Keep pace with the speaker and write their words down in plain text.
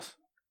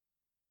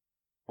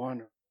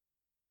Wonderful.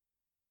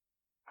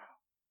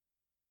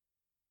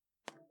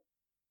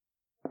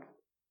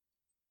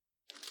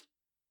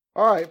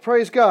 All right,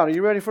 praise God. Are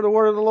you ready for the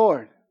word of the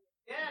Lord?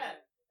 Yeah.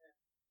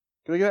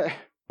 Can we get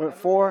what,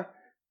 4?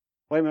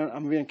 Wait a minute,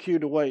 I'm being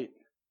cued to wait.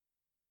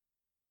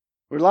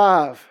 We're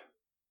live.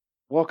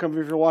 Welcome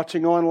if you're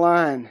watching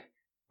online.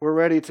 We're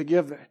ready to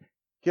give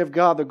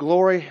God the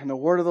glory, and the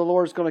word of the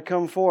Lord is going to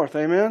come forth.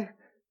 Amen?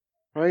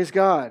 Praise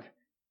God.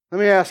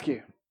 Let me ask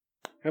you,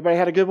 everybody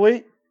had a good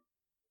week?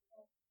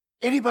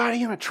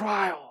 Anybody in a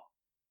trial?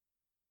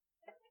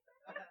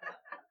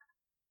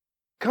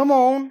 Come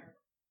on.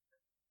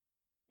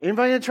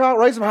 Anybody in a trial?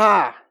 Raise them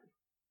high.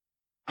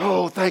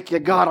 Oh, thank you,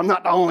 God, I'm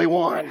not the only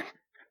one.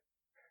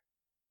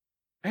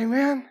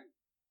 Amen?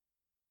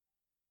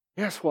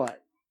 Guess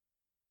what?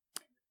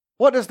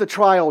 What does the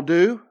trial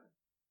do?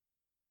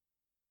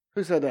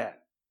 Who said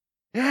that?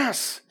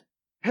 Yes,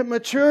 it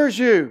matures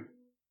you.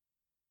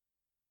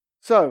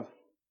 So,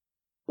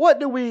 why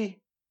do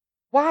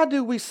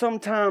we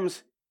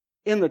sometimes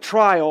in the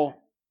trial,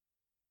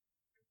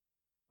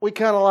 we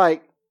kind of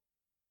like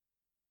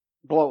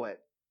blow it?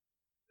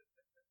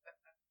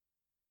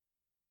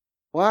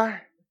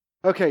 Why?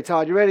 Okay,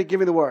 Todd, you ready? Give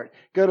me the word.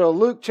 Go to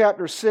Luke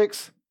chapter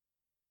 6,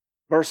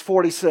 verse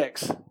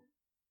 46. I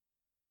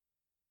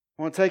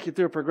want to take you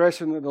through a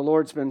progression that the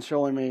Lord's been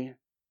showing me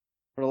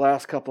for the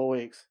last couple of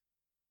weeks.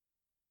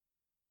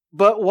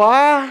 But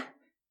why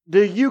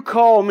do you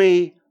call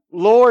me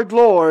Lord,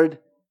 Lord,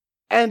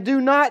 and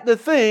do not the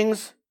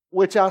things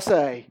which I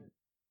say?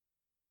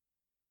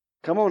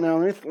 Come on now,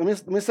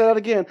 let me say that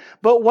again.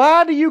 But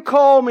why do you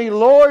call me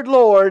Lord,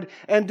 Lord,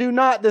 and do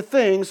not the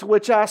things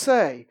which I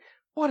say?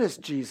 What is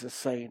Jesus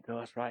saying to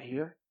us right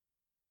here?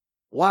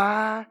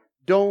 Why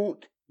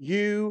don't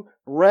you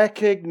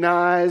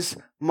recognize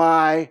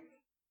my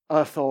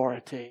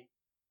authority?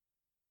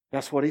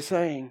 That's what he's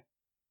saying.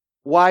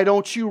 Why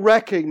don't you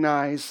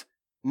recognize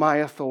my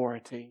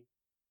authority?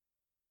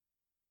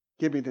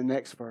 Give me the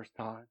next verse,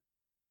 Todd.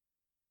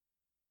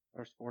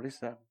 Verse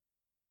 47.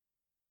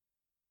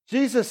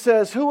 Jesus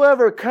says,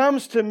 whoever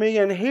comes to me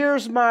and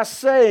hears my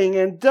saying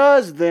and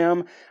does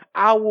them,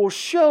 I will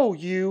show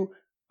you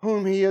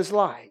whom he is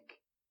like.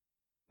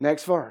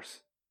 Next verse.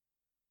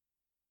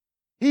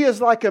 He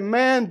is like a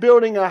man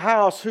building a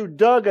house who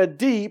dug a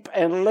deep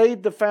and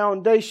laid the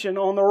foundation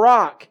on the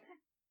rock.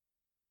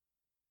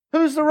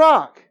 Who's the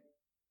rock?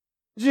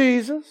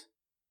 Jesus.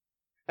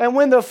 And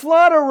when the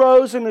flood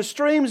arose and the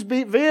streams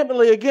beat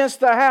vehemently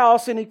against the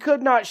house, and he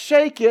could not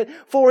shake it,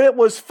 for it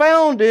was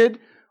founded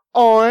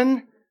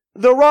on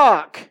the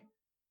rock.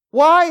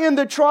 Why in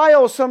the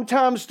trial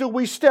sometimes do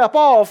we step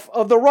off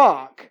of the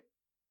rock?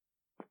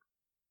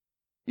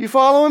 You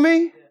following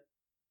me?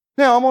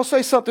 Now I'm going to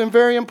say something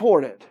very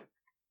important.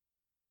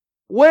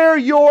 Where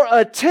your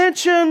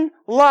attention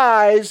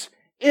lies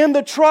in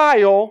the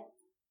trial,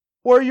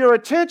 where your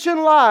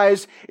attention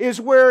lies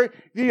is where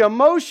the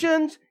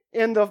emotions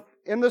in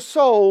the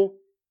soul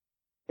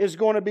is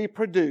going to be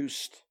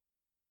produced.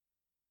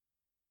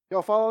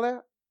 Y'all follow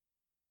that?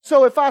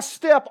 So if I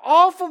step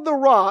off of the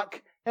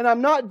rock and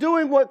I'm not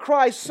doing what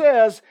Christ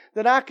says,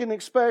 then I can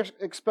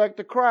expect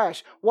to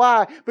crash.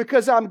 Why?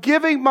 Because I'm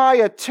giving my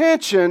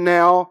attention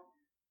now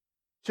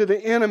to the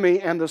enemy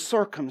and the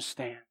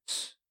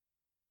circumstance.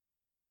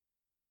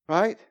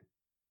 Right?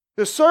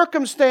 The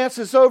circumstance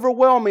is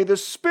overwhelming. The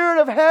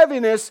spirit of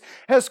heaviness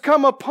has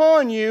come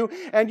upon you,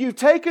 and you've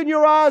taken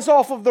your eyes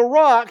off of the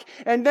rock,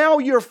 and now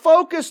you're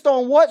focused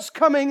on what's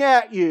coming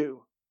at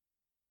you.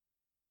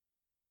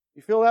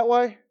 You feel that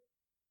way?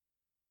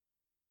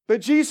 But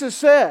Jesus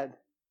said,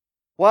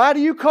 why do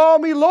you call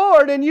me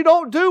Lord and you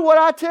don't do what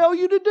I tell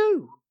you to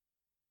do?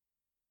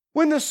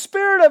 When the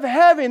spirit of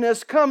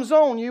heaviness comes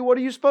on you, what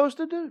are you supposed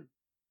to do?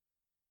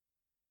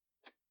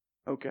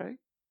 Okay.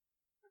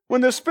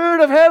 When the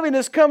spirit of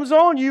heaviness comes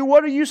on you,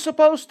 what are you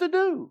supposed to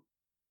do?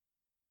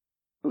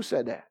 Who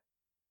said that?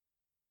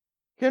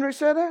 Henry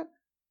said that?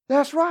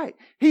 That's right.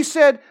 He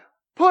said,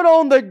 put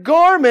on the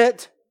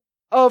garment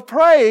of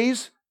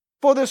praise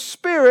for the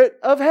spirit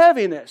of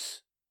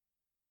heaviness.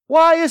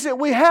 Why is it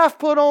we have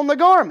put on the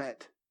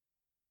garment?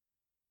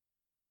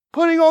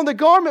 Putting on the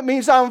garment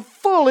means I'm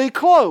fully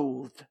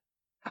clothed.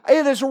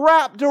 It is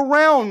wrapped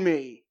around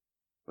me.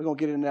 We're going to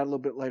get into that a little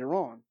bit later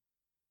on.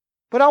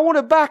 But I want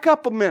to back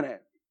up a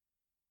minute.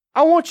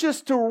 I want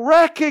us to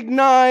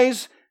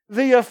recognize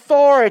the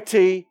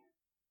authority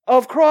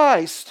of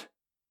Christ.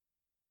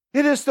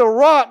 It is the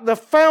rock, the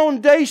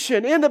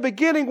foundation. In the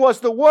beginning was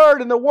the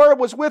Word, and the Word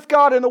was with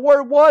God, and the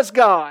Word was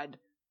God.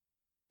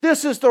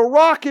 This is the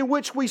rock in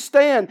which we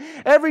stand.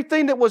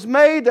 Everything that was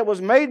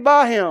made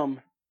by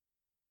Him.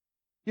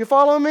 You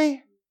follow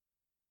me?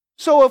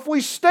 So if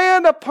we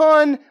stand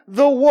upon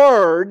the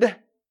Word,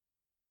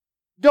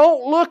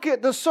 don't look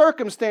at the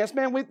circumstance.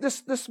 Man,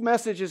 this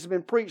message has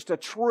been preached 1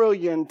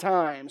 trillion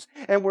times,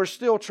 and we're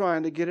still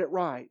trying to get it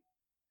right.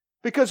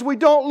 Because we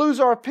don't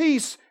lose our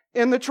peace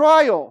in the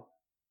trial.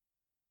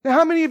 Now,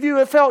 how many of you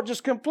have felt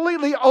just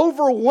completely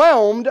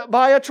overwhelmed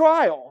by a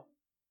trial?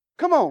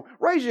 Come on,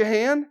 raise your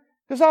hand,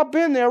 because I've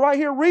been there right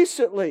here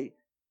recently.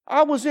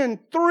 I was in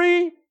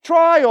 3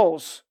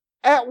 trials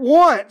at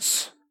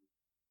once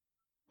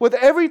with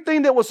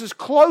everything that was as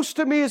close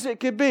to me as it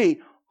could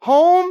be.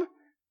 Home,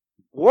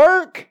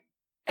 work,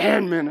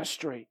 and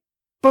ministry.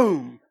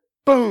 Boom,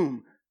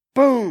 boom,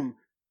 boom,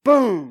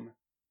 boom.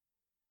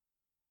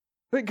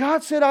 But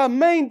God said, I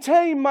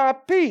maintain my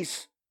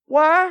peace.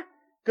 Why?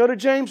 Go to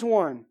James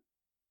 1.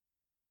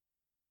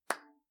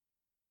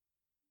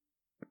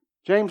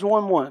 James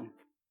 1:1.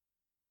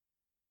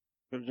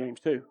 Go to James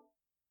 2.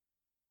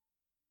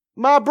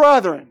 My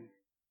brethren,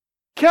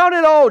 count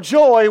it all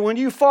joy when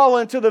you fall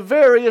into the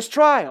various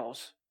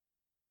trials,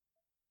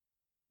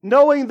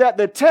 knowing that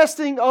the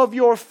testing of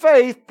your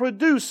faith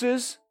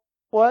produces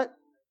what?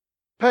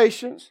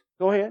 Patience.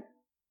 Go ahead.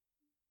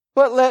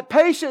 But let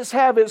patience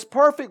have its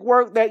perfect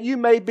work, that you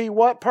may be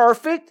what?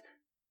 Perfect,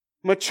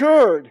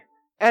 matured,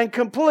 and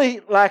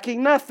complete,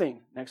 lacking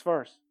nothing. Next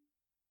verse.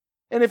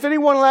 And if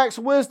anyone lacks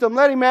wisdom,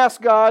 let him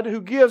ask God,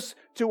 who gives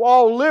to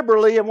all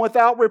liberally and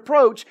without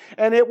reproach,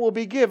 and it will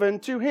be given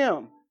to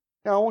him.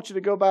 Now I want you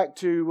to go back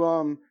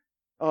to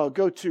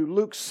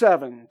Luke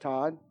 7,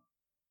 Todd.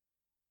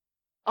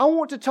 I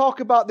want to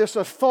talk about this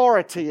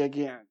authority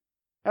again.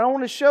 And I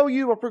want to show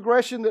you a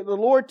progression that the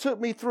Lord took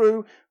me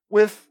through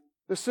with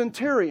the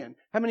centurion.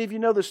 How many of you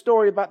know the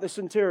story about the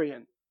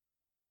centurion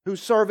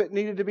whose servant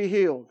needed to be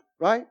healed?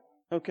 Right?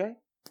 Okay.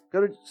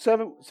 Go to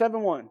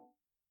 7:1.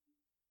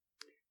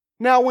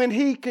 Now when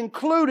he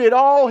concluded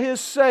all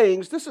his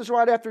sayings, this is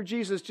right after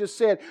Jesus just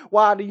said,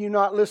 why do you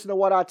not listen to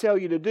what I tell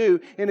you to do?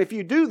 And if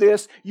you do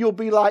this, you'll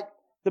be like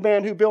the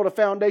man who built a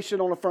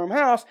foundation on a firm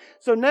house.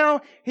 So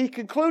now he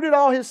concluded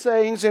all his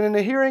sayings, and in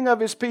the hearing of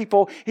his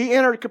people, he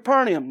entered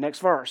Capernaum. Next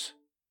verse.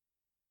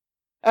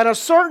 And a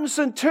certain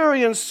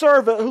centurion's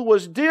servant who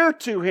was dear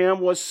to him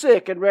was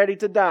sick and ready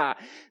to die.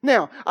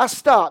 Now, I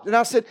stopped and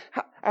I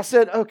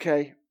said,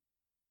 okay.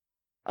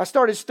 I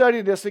started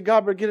studying this, and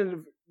God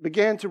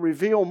began to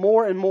reveal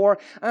more and more.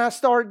 And I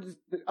started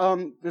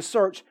the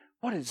search.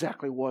 What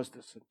exactly was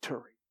the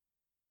centurion?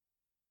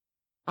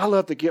 I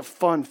love to get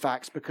fun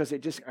facts because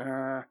it just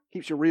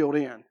keeps you reeled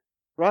in.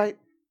 Right?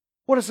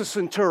 What is a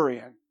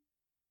centurion?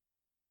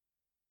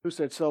 Who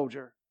said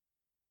soldier?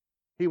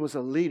 He was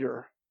a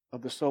leader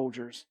of the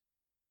soldiers.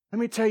 Let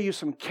me tell you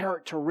some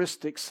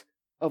characteristics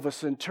of a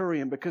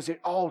centurion, because it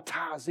all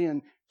ties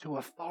in to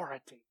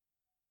authority.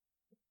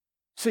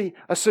 See,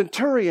 a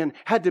centurion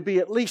had to be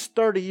at least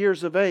 30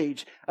 years of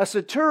age. A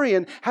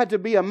centurion had to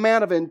be a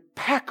man of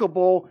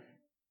impeccable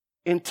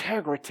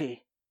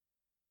integrity.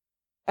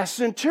 A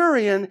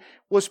centurion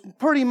was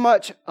pretty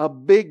much a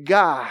big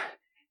guy.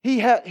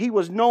 He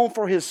was known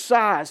for his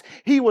size.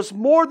 He was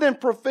more than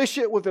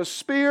proficient with a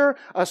spear,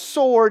 a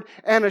sword,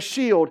 and a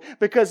shield.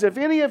 Because if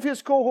any of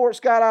his cohorts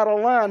got out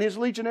of line, his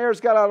legionnaires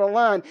got out of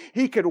line,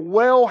 he could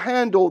well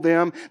handle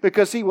them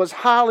because he was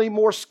highly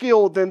more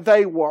skilled than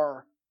they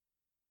were.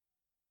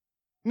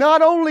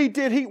 Not only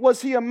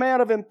was he a man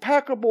of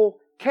impeccable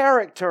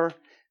character,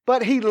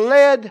 but he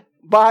led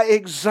by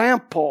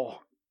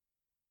example.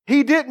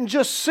 He didn't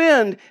just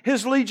send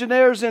his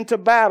legionnaires into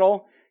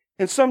battle,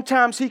 and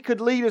sometimes he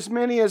could lead as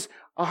many as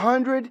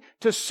 100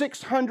 to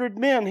 600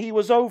 men he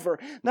was over.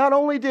 Not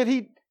only did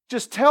he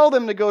just tell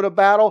them to go to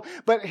battle,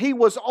 but he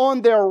was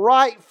on their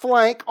right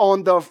flank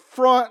on the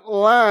front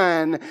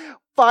line,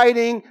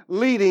 fighting,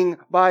 leading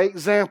by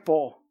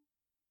example.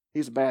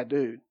 He's a bad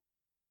dude.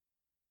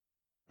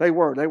 They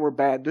were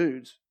bad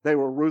dudes. They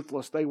were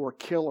ruthless. They were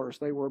killers.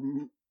 They were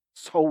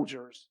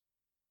soldiers.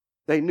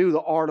 They knew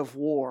the art of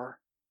war.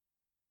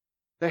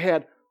 They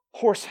had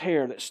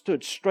horsehair that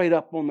stood straight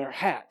up on their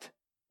hat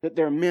that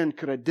their men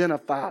could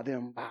identify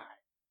them by.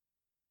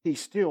 He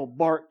still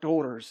barked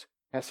orders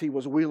as he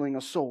was wielding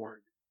a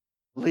sword,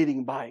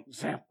 leading by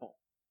example.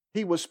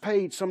 He was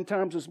paid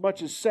sometimes as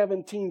much as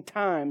 17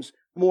 times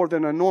more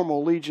than a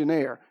normal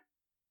legionnaire.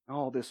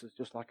 All this is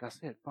just like I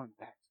said, fun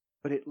facts.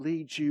 But it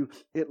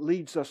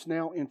leads us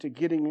now into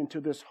getting into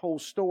this whole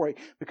story,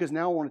 because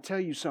now I want to tell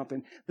you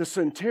something. The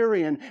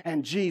centurion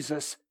and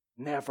Jesus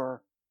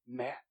never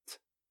met.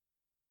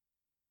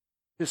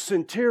 The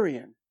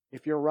centurion,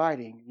 if you're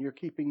writing, you're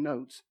keeping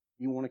notes,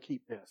 you want to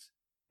keep this.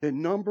 The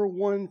number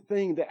one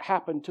thing that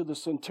happened to the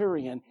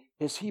centurion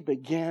is he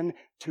began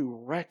to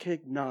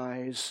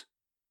recognize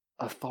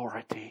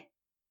authority.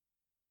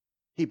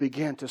 He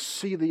began to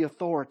see the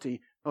authority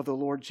of the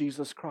Lord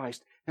Jesus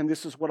Christ. And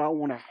this is what I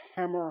want to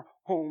hammer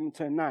home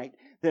tonight,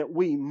 that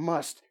we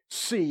must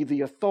see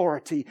the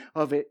authority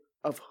of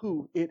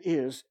who it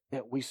is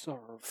that we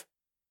serve.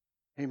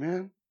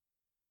 Amen?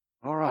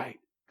 All right.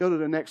 Go to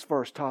the next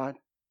verse, Todd.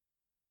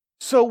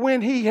 So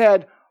when he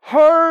had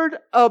heard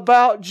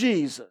about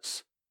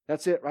Jesus,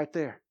 that's it right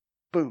there.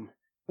 Boom.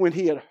 When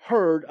he had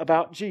heard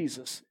about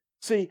Jesus.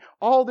 See,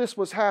 all this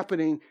was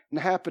happening,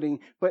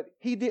 but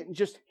he didn't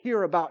just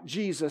hear about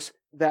Jesus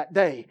that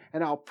day.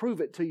 And I'll prove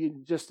it to you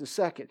in just a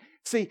second.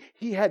 See,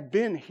 he had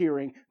been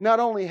hearing. Not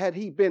only had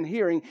he been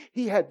hearing,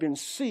 he had been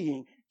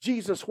seeing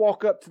Jesus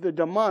walk up to the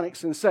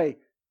demonics and say,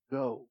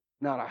 go.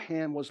 Not a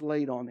hand was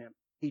laid on them.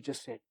 He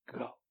just said,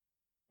 go.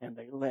 And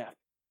they left.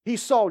 He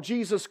saw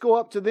Jesus go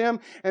up to them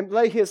and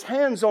lay His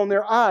hands on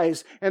their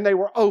eyes, and they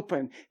were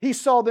open. He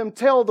saw them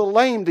tell the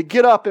lame to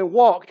get up and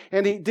walk,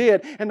 and He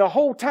did. And the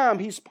whole time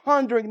He's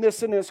pondering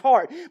this in His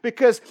heart,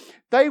 because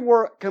they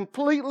were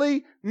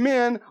completely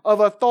men of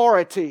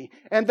authority,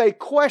 and they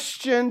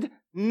questioned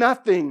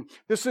nothing.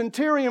 The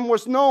centurion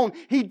was known.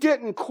 He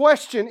didn't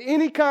question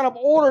any kind of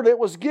order that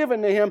was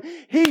given to him.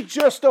 He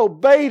just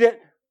obeyed it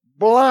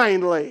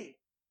blindly.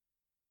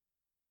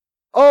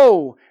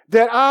 Oh,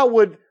 that I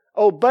would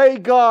obey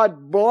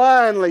God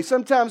blindly.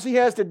 Sometimes He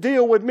has to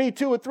deal with me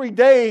 2 or 3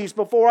 days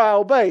before I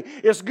obey.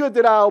 It's good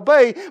that I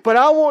obey, but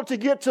I want to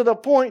get to the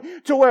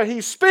point to where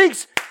He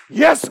speaks,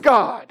 yes,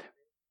 God,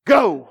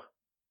 go.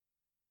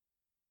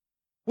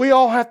 We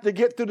all have to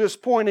get to this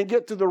point and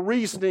get to the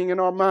reasoning in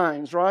our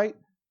minds, right?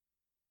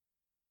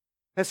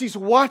 As He's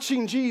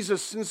watching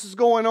Jesus, and this is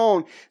going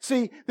on,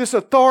 see, this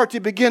authority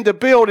began to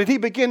build, and he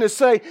began to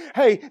say,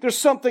 hey, there's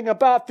something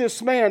about this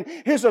man.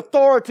 His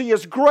authority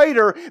is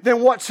greater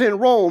than what's in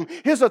Rome.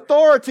 His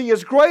authority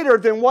is greater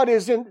than what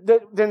is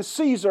than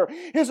Caesar.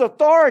 His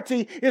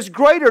authority is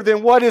greater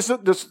than what is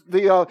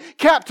the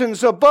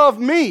captains above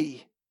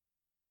me.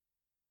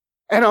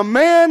 And a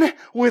man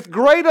with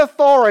great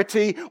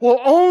authority will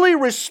only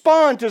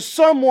respond to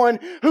someone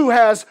who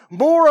has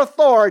more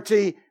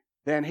authority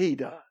than he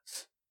does.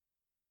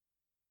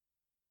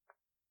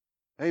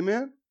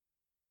 Amen?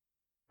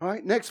 All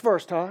right, next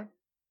verse, Todd.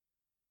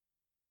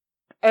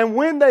 And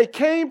when they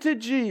came to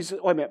Jesus...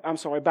 Wait a minute, I'm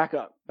sorry, back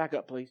up. Back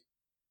up, please.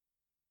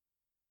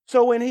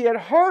 So when He had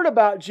heard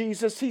about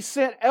Jesus, He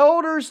sent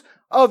elders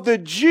of the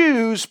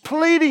Jews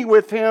pleading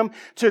with Him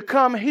to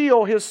come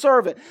heal His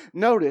servant.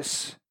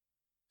 Notice,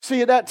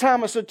 see, at that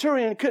time a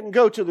centurion couldn't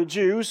go to the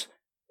Jews.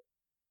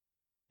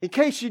 In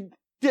case you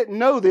didn't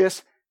know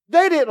this,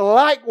 they didn't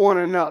like one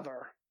another.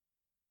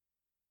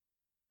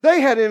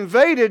 They had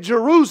invaded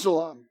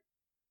Jerusalem.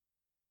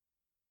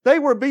 They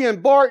were being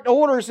barked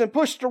orders and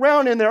pushed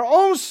around in their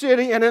own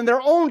city and in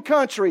their own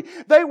country.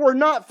 They were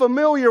not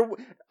familiar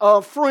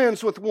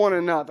friends with one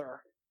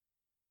another.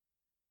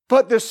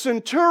 But the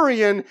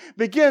centurion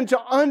began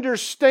to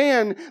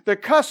understand the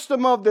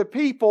custom of the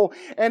people,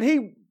 and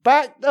he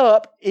backed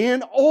up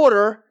in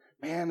order.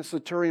 Man, the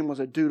centurion was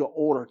a dude of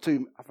order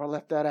too, if I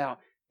left that out.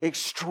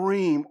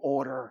 Extreme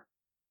order.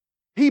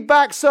 He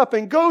backs up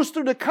and goes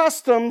through the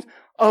customs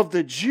of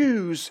the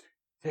Jews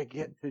to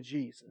get to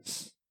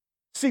Jesus.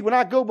 See,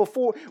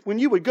 when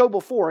you would go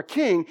before a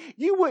king,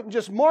 you wouldn't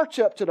just march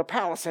up to the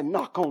palace and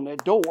knock on the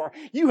door.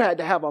 You had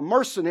to have a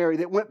mercenary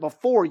that went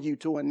before you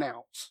to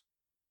announce.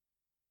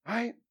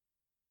 Right?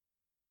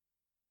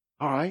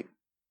 All right.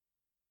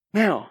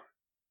 Now,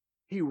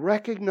 he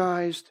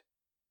recognized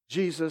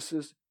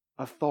Jesus'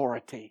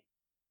 authority,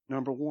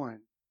 number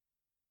one.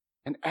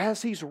 And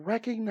as he's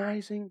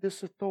recognizing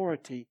this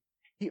authority,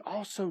 he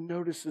also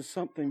notices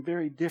something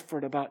very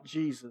different about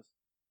Jesus.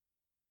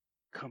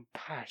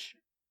 Compassion.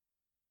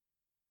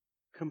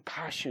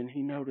 Compassion,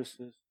 he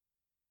notices.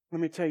 Let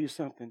me tell you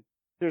something.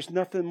 There's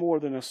nothing more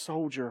than a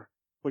soldier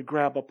would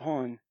grab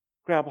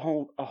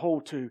a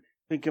hold to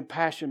than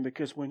compassion,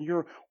 because when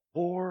you're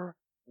war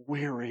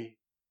weary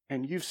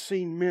and you've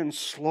seen men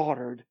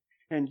slaughtered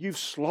and you've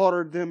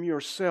slaughtered them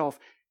yourself,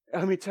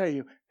 let me tell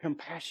you,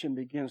 compassion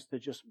begins to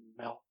just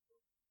melt.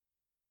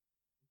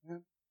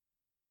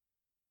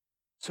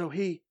 So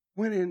he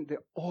went into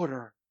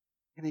order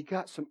and he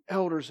got some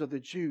elders of the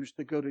Jews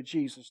to go to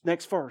Jesus.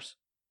 Next verse.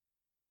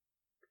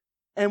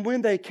 And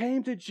when they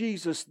came to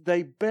Jesus,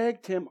 they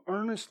begged Him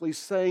earnestly,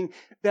 saying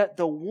that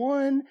the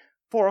one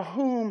for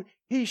whom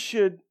He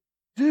should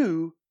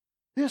do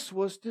this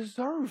was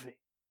deserving.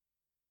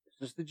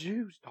 This is the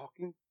Jews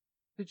talking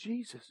to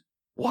Jesus.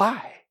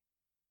 Why?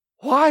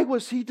 Why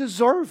was He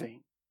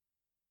deserving?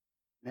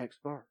 Next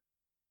verse.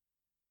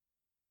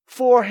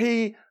 For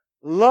He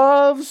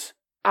loves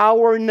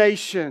our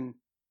nation.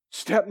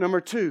 Step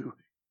number 2.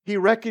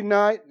 Step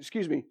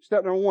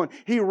number 1.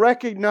 He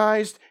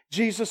recognized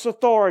Jesus'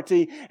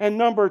 authority. And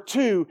number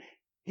 2,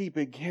 he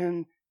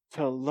began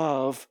to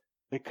love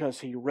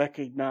because he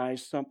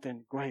recognized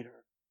something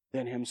greater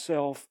than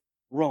himself,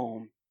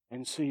 Rome,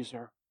 and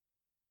Caesar.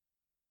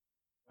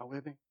 Are you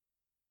with me?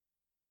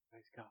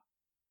 Praise God.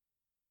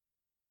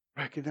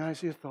 Recognize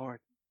the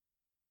authority,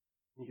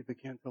 and you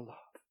begin to love.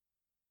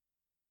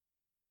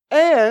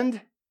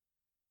 And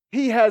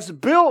He has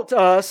built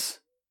us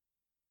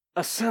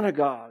a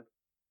synagogue.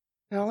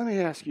 Now let me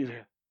ask you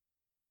this.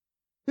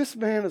 This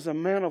man is a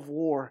man of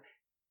war.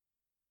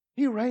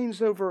 He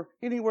reigns over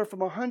anywhere from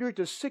 100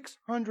 to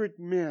 600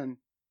 men.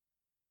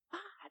 Why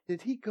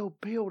did he go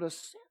build a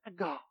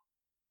synagogue?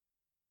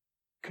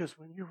 Because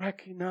when you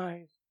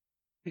recognize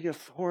the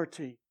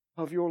authority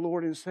of your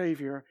Lord and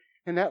Savior,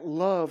 and that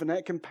love and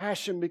that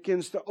compassion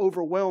begins to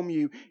overwhelm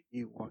you,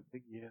 you want to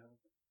give.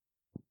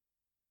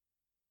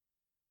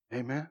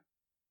 Amen?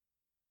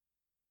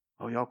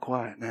 Oh, y'all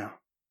quiet now.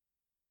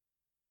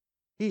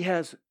 He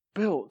has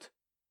built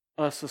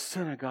us a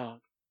synagogue,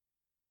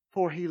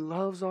 for He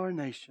loves our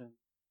nation,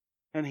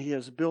 and He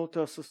has built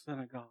us a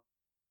synagogue.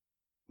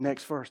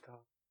 Next verse, Tom.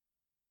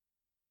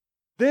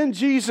 Then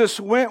Jesus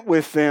went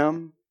with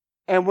them,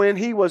 and when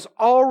he was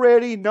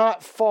already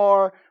not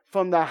far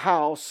from the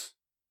house,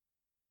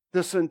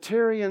 the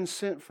centurion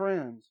sent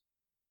friends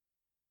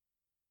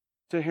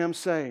to him,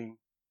 saying,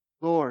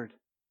 Lord,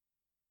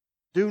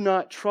 do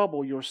not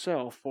trouble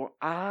yourself, for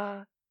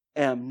I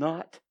am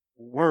not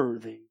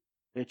worthy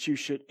that you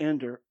should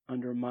enter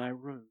under my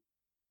roof.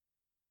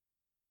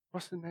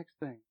 What's the next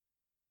thing?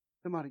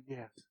 Somebody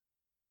guess.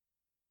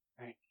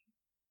 Thank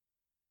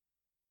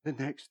you.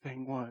 The next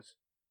thing was,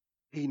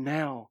 he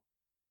now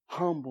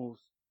humbles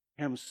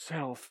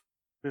himself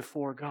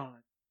before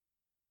God.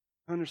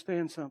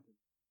 Understand something.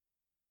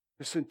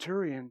 The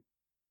centurion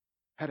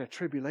had a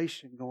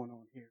tribulation going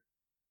on here.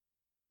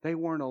 They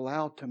weren't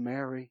allowed to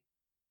marry.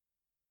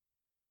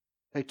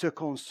 They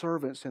took on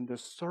servants, and the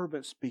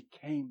servants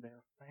became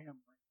their family.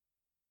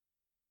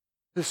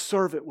 This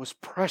servant was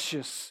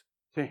precious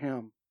to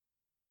him.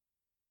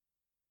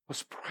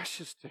 Was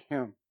precious to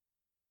him.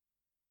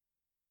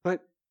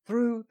 But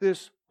through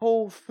this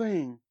whole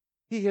thing,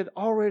 he had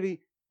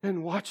already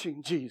been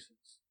watching Jesus,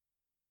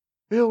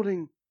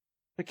 building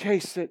the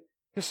case that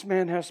this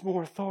man has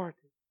more authority.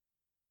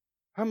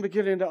 I'm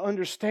beginning to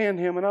understand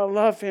him, and I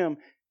love him.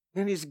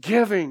 And he's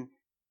giving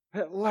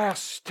that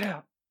last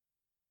step.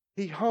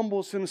 He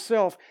humbles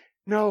himself.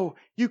 No,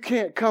 you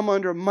can't come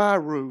under my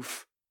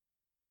roof.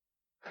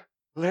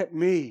 Let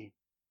me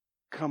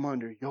come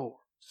under yours.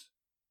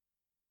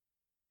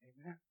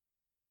 Amen.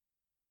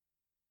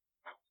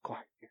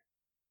 Quiet here.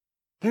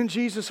 Then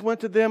Jesus went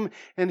to them,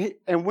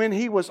 and when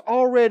he was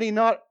already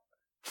not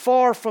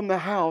far from the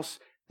house,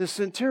 the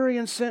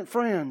centurion sent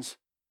friends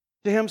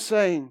to him,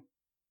 saying,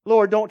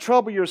 Lord, don't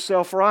trouble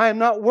yourself, for I am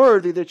not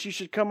worthy that you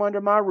should come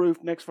under my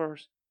roof. Next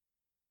verse.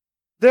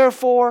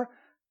 Therefore,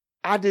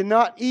 I did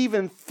not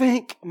even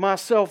think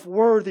myself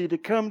worthy to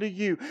come to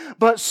you,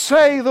 but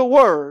say the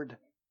word,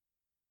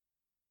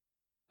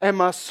 and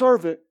my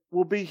servant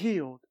will be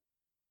healed.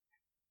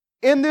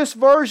 In this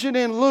version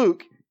in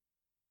Luke,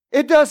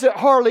 it doesn't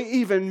hardly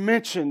even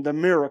mention the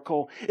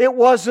miracle. It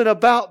wasn't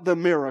about the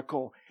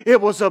miracle.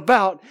 It was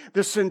about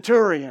the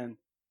centurion.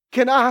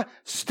 Can I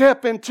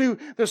step into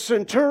the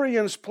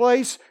centurion's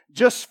place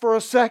just for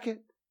a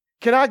second?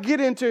 Can I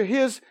get into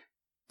his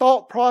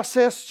thought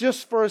process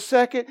just for a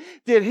second?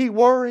 Did he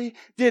worry?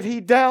 Did he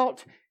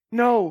doubt?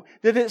 No.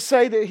 Did it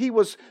say that he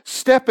was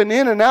stepping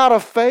in and out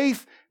of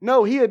faith?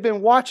 No, he had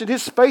been watching.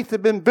 His faith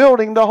had been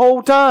building the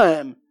whole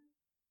time.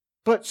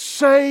 But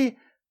say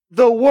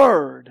the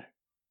word.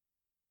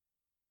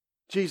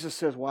 Jesus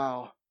says,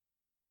 wow,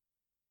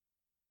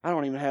 I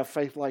don't even have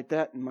faith like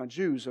that in my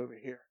Jews over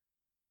here.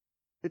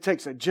 It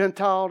takes a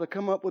Gentile to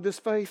come up with this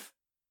faith.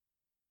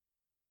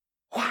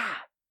 Why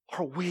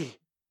are we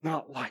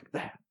not like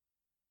that?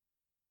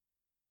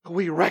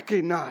 We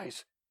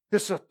recognize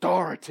this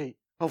authority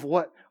of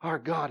what our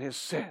God has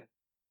said.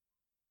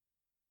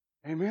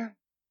 Amen?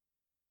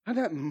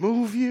 Doesn't that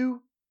move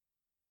you?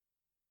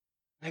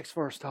 Next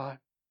verse, Todd.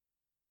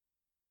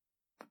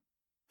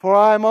 For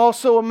I am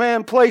also a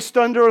man placed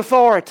under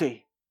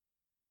authority,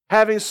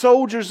 having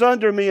soldiers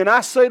under me, and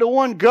I say to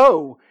one,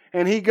 go,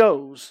 and he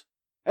goes.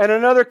 And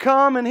another,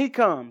 come, and he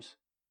comes.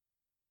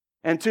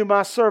 And to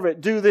my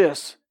servant, do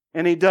this,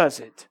 and he does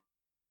it.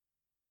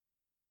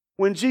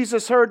 When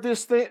Jesus heard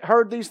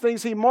these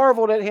things, he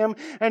marveled at him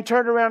and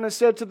turned around and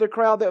said to the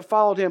crowd that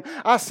followed him,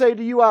 I say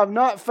to you, I have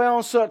not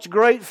found such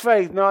great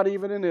faith, not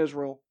even in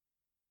Israel.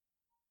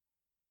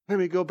 Let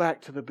me go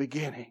back to the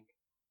beginning.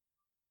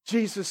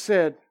 Jesus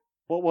said,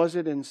 what was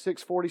it in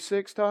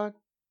 6:46, Todd?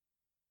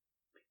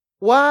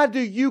 Why do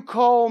you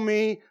call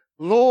me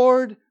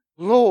Lord,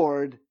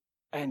 Lord,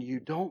 and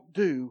you don't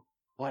do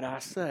what I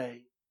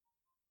say?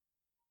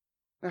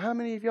 Now, how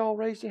many of y'all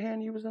raised your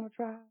hand you was in a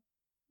trial?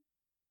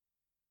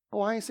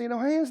 Oh, I ain't seen no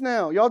hands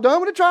now. Y'all done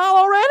with the trial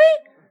already?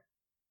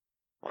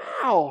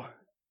 Wow.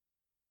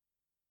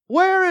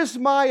 Where is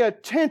my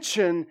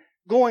attention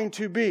going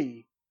to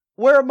be?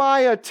 Where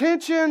my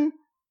attention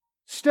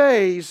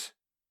stays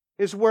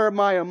is where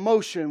my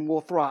emotion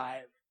will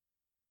thrive.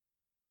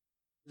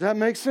 Does that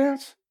make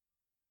sense?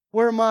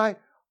 Where my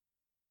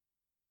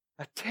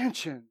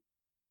attention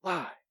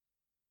lies.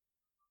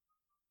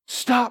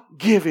 Stop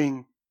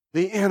giving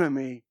the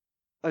enemy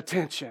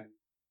attention.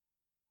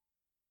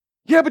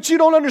 Yeah, but you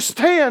don't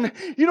understand.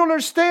 You don't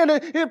understand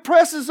it. It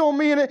presses on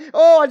me and you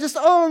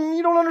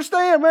don't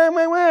understand. Man.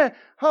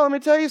 Oh, let me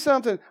tell you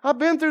something. I've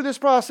been through this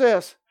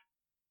process.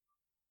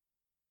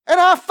 And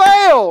I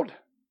failed.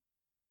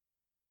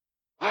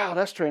 Wow,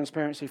 that's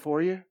transparency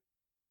for you.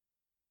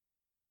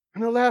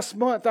 In the last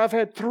month, I've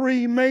had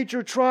 3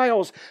 major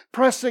trials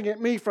pressing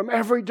at me from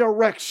every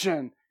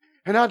direction.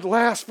 And I'd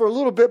last for a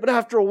little bit, but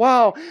after a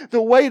while,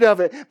 the weight of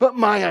it, but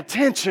my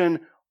attention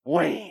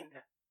waned.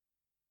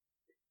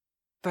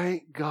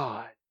 Thank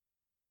God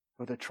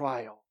for the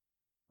trial,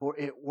 for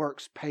it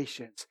works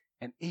patience.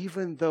 And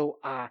even though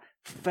I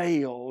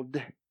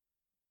failed,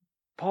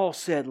 Paul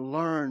said,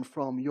 learn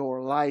from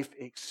your life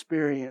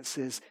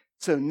experiences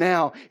So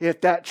now,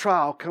 if that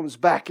trial comes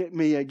back at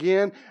me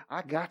again,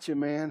 I got you,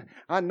 man.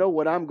 I know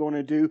what I'm going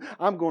to do.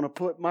 I'm going to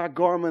put my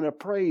garment of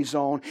praise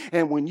on.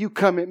 And when you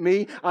come at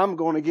me, I'm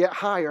going to get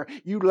higher.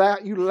 You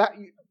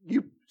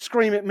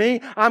scream at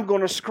me, I'm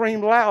going to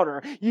scream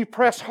louder. You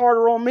press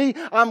harder on me,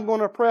 I'm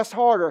going to press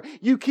harder.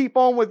 You keep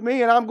on with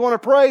me, and I'm going to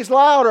praise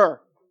louder.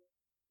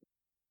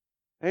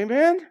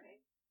 Amen?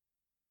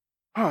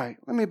 All right,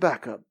 let me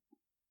back up.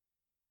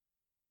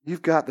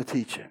 You've got the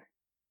teaching.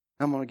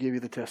 I'm going to give you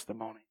the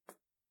testimony.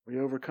 We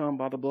overcome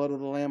by the blood of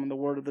the Lamb and the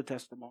word of the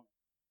testimony.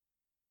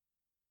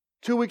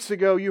 2 weeks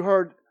ago, you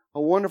heard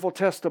a wonderful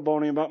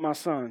testimony about my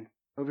son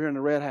over here in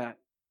the red hat.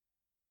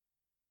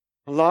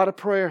 A lot of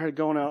prayer had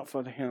gone out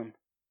for him.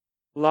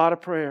 A lot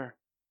of prayer.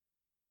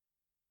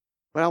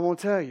 But I want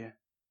to tell you,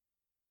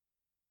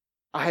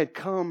 I had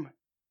come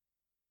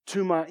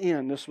to my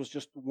end. This was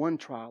just one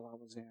trial I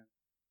was in.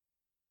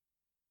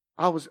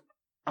 I was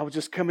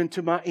just coming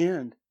to my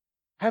end.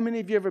 How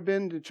many of you ever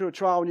been to a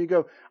trial and you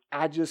go,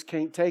 I just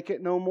can't take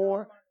it no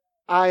more?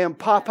 I am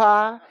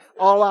Popeye.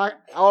 All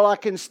I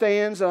can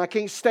stands, and I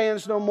can't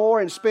stands no more,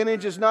 and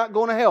spinach is not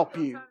going to help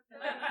you.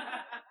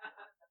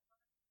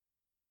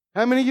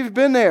 How many of you have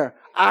been there?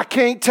 I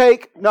can't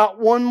take not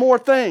one more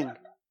thing.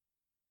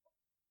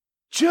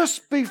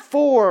 Just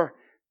before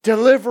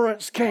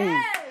deliverance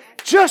came,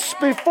 just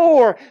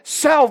before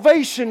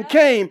salvation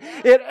came,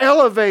 it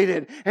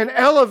elevated and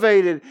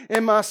elevated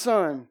in my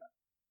son.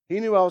 He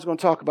knew I was going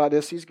to talk about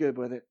this. He's good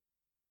with it.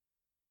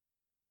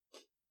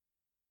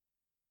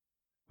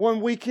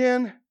 One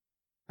weekend,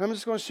 I'm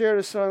just going to share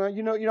this, son.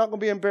 You know, you're not going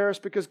to be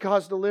embarrassed because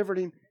God's delivered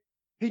him.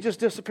 He just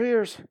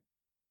disappears.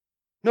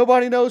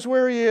 Nobody knows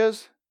where he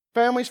is.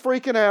 Family's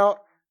freaking out.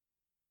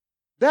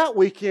 That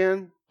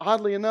weekend,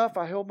 oddly enough,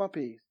 I held my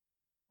peace.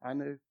 I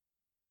knew.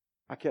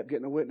 I kept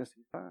getting a witness.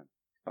 He's fine.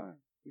 He's fine.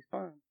 He's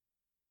fine.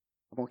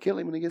 I'm going to kill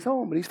him when he gets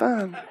home, but he's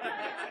fine.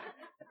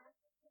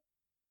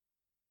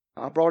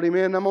 I brought him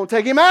in. I'm going to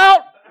take him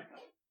out.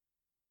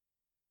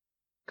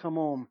 Come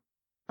on.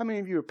 How many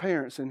of you are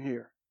parents in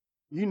here?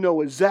 You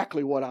know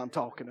exactly what I'm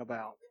talking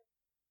about.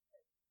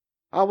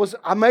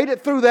 I made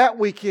it through that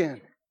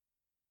weekend.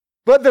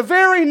 But the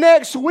very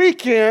next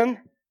weekend,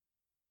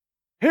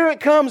 here it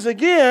comes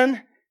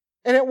again,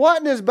 and it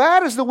wasn't as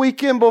bad as the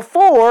weekend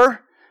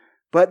before,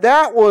 but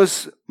that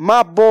was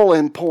my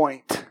bulling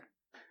point.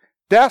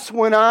 That's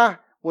when I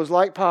was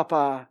like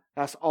Popeye.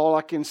 That's all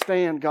I can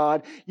stand,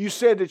 God. You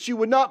said that you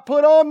would not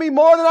put on me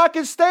more than I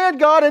can stand,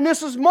 God, and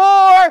this is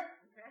more.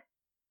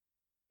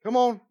 Come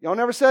on. Y'all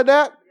never said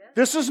that?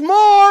 This is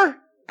more.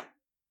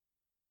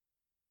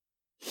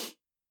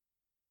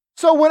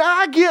 So when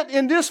I get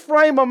in this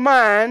frame of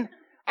mind,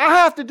 I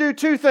have to do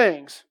two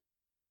things.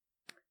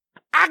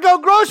 I go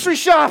grocery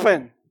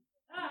shopping.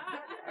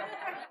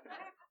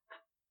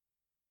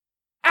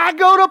 I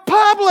go to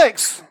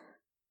Publix.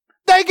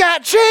 They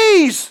got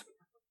cheese.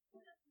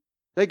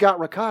 They got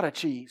ricotta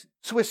cheese,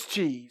 Swiss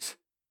cheese.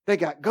 They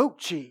got goat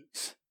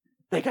cheese.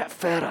 They got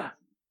feta.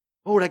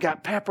 Oh, they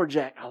got pepper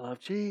jack. I love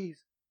cheese.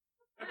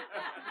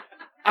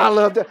 I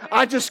love that.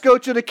 I just go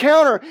to the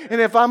counter,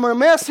 and if I'm a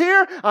mess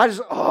here, I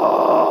just,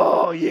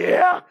 oh,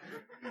 yeah.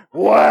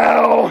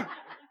 Wow.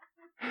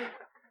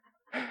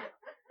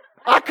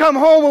 I come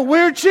home with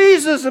weird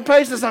cheeses and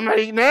pastes. I'm not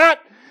eating that.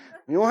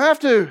 You don't have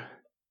to.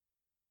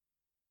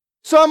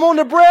 So I'm on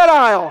the bread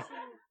aisle.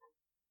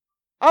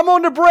 I'm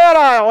on the bread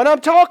aisle, and I'm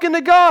talking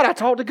to God. I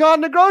talk to God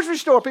in the grocery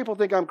store. People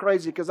think I'm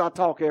crazy because I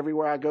talk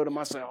everywhere I go to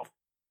myself.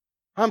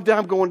 I'm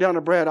going down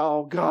the bread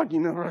aisle. God, you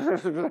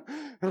know,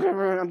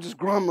 I'm just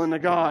grumbling to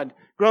God.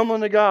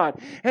 Grumbling to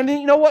God. And then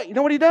you know what? You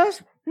know what he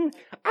does?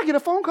 I get a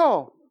phone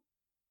call.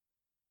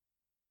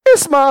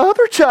 It's my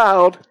other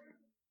child.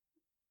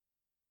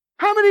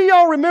 How many of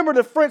y'all remember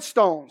the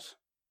Flintstones?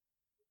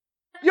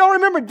 Y'all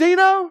remember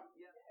Dino?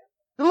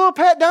 The little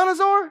pet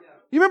dinosaur?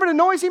 You remember the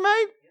noise he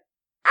made?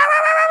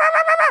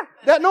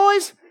 That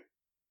noise?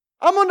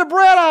 I'm on the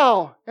bread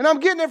aisle, and I'm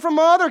getting it from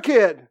my other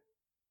kid.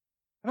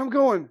 And I'm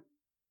going,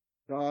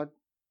 God,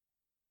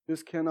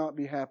 this cannot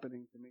be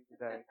happening to me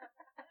today.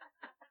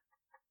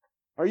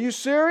 Are you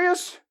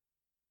serious?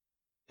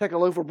 Take a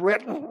loaf of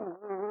bread.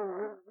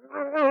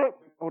 Oh,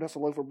 that's a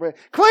loaf of bread.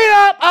 Clean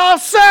up aisle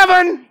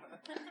 7!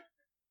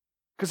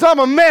 Because I'm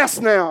a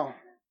mess now.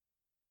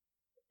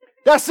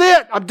 That's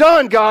it. I'm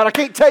done, God. I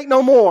can't take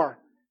no more.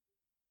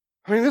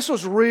 I mean, this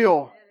was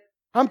real.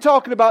 I'm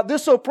talking about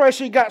this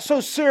oppression got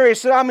so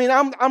serious that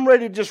I'm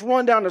ready to just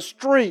run down the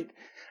street.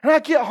 And I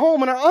get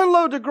home and I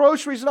unload the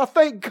groceries and I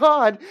thank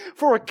God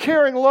for a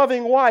caring,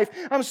 loving wife.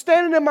 I'm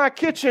standing in my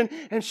kitchen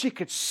and she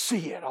could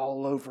see it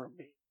all over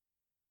me.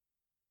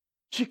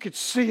 She could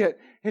see it.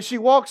 And she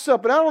walks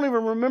up and I don't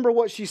even remember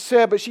what she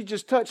said, but she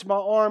just touched my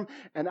arm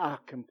and I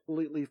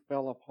completely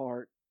fell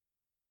apart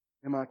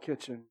in my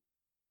kitchen.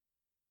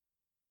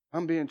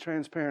 I'm being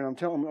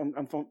transparent.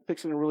 I'm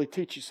fixing to really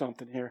teach you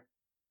something here.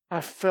 I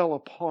fell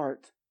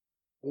apart,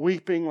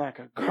 weeping like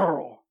a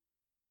girl.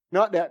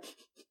 Not that,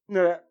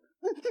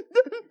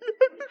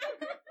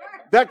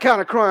 that kind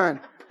of crying.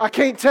 I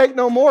can't take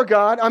no more,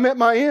 God. I'm at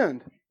my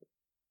end.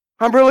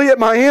 I'm really at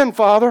my end,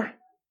 Father.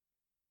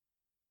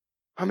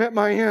 I'm at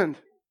my end.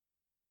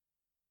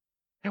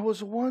 There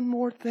was one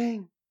more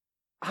thing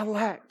I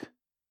lacked.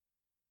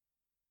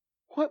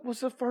 What was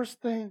the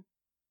first thing?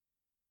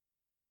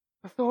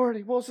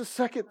 Authority. What was the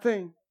second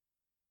thing?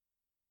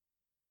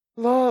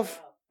 Love.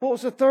 What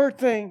was the third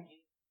thing?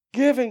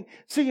 Giving.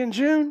 See, in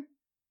June,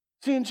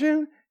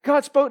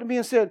 God spoke to me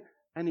and said,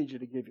 I need you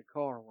to give your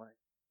car away.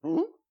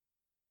 Hmm?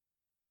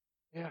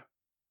 Yeah,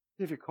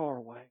 give your car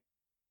away.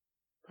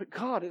 But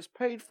God, it's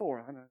paid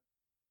for. I know.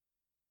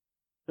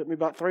 Took me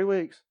about 3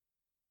 weeks.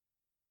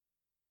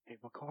 Gave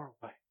my car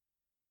away.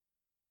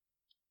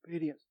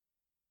 Obedience.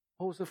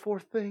 What was the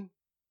fourth thing?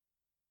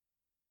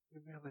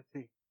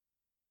 Humility.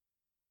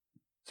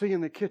 See,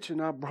 in the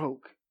kitchen, I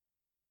broke.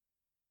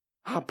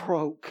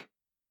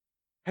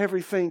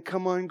 Everything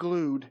come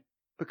unglued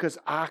because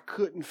I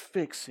couldn't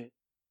fix it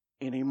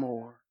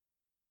anymore.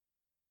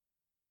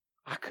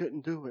 I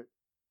couldn't do it.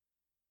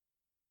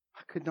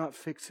 I could not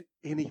fix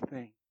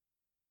anything.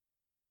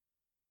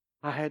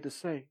 I had to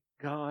say,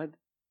 God,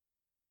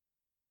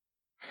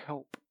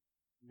 help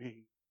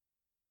me.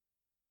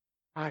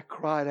 I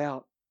cried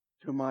out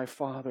to my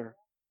Father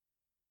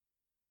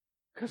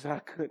because I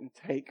couldn't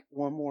take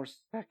one more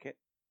second.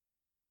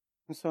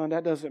 And son,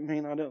 that doesn't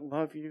mean I didn't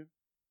love you.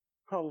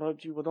 I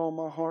loved you with all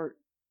my heart.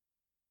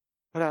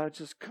 But I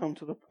just come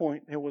to the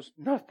point there was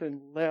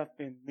nothing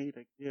left in me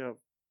to give.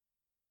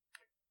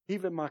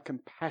 Even my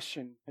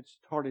compassion had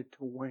started to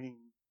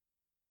wane.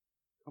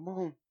 Come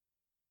on.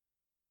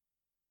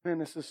 Man,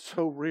 this is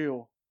so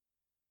real.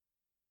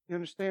 You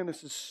understand?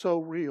 This is so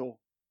real.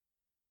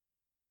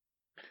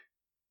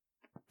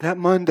 That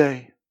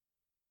Monday,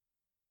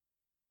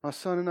 my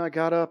son and I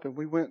got up and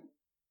we went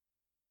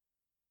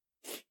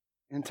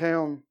in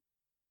town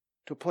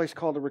to a place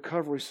called the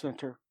Recovery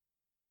Center.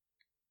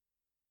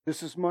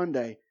 This is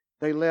Monday.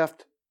 They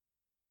left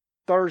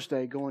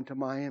Thursday going to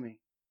Miami.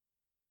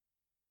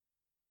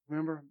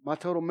 Remember? My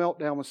total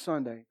meltdown was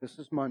Sunday. This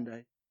is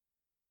Monday.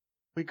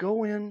 We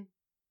go in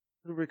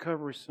to the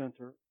Recovery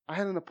Center. I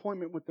had an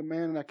appointment with the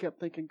man and I kept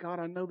thinking, God,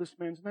 I know this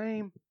man's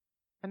name.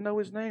 I know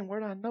his name. Where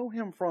do I know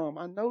him from?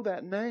 I know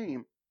that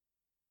name.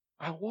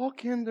 I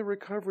walk in the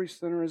Recovery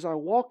Center. As I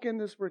walk in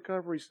this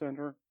Recovery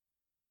Center,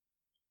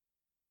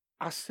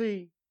 I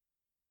see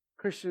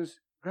Christian's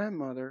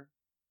grandmother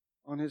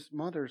on his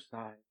mother's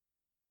side.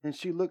 And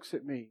she looks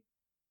at me.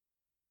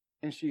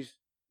 And she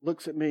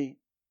looks at me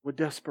with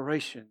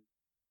desperation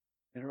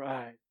in her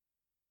eyes.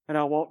 And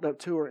I walked up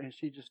to her and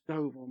she just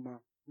dove on my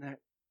neck.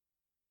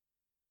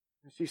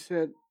 And she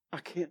said, I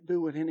can't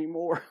do it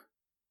anymore.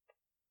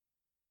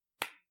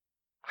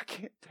 I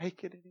can't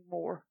take it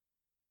anymore.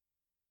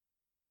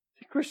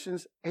 See,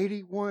 Christian's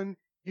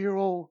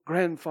 81-year-old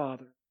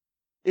grandfather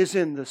is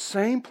in the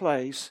same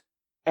place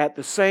at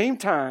the same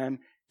time,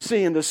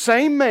 seeing the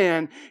same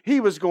man he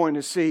was going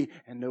to see,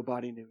 and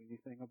nobody knew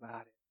anything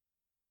about it.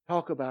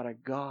 Talk about a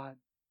God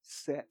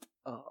set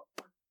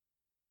up.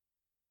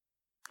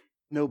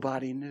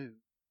 Nobody knew.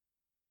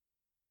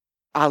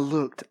 I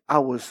looked, I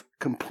was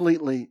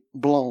completely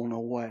blown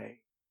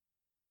away.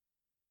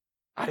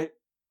 I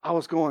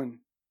was going,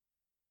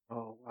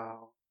 oh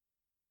wow.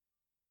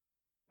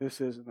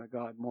 This isn't a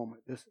God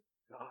moment. This is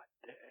God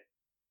day.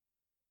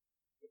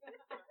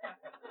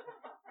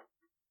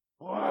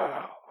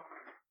 Wow.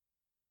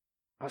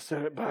 I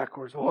said it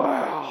backwards.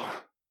 Wow.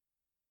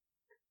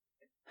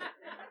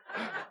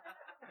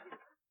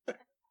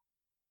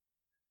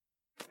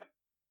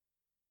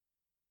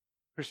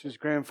 Christian's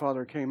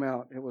grandfather came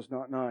out. It was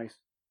not nice.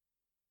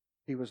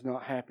 He was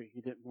not happy.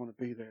 He didn't want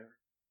to be there.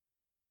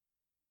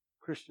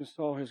 Christian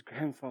saw his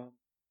grandfather,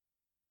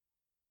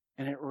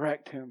 and it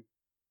wrecked him.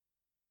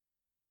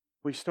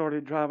 We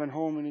started driving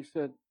home, and he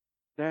said,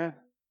 Dad,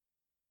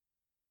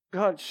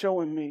 God's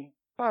showing me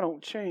if I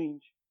don't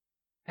change,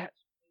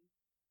 that's me.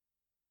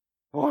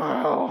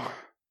 Wow.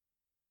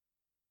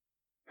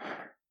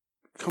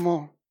 Come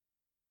on.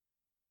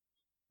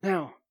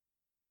 Now,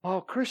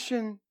 while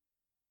Christian,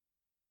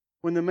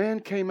 when the man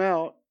came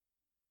out,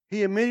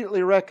 he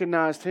immediately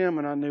recognized him,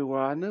 and I knew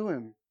where I knew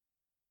him.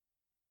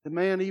 The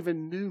man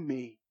even knew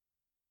me.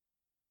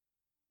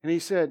 And he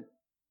said,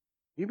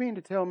 you mean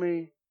to tell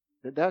me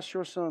that that's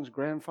your son's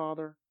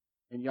grandfather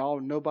and y'all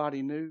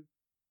nobody knew?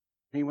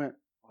 And he went,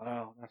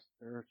 wow, that's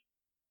spiritual.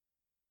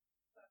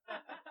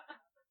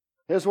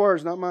 His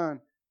words, not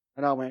mine.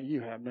 And I went,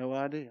 you have no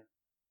idea.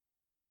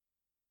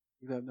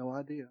 You have no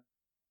idea.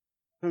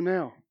 So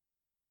now,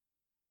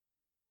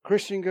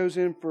 Christian goes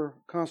in for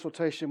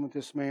consultation with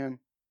this man.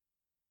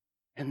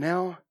 And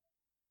now,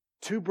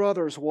 two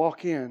brothers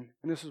walk in.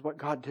 And this is what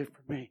God did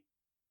for me.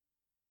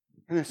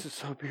 And this is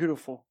so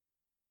beautiful.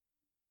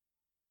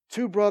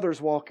 Two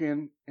brothers walk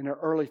in their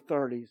early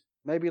 30s,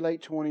 maybe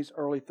late 20s,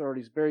 early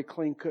 30s. Very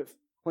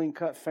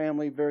clean-cut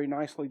family, very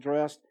nicely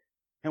dressed.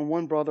 And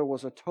one brother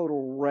was a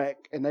total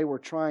wreck, and they were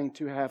trying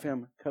to have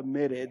him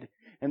committed.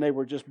 And they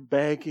were just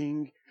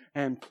begging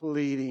and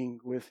pleading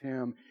with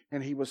him.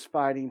 And he was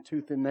fighting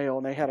tooth and nail.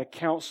 And they had a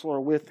counselor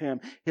with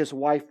him. His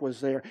wife was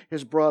there.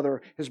 His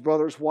brother, his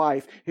brother's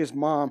wife, his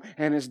mom,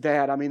 and his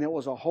dad. I mean, it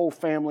was a whole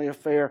family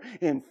affair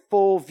in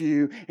full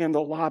view in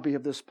the lobby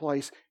of this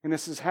place. And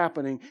this is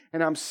happening.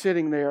 And I'm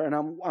sitting there and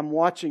I'm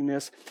watching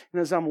this.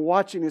 And as I'm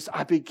watching this,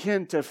 I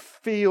begin to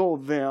feel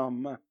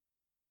them.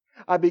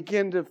 I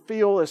began to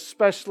feel,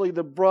 especially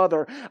the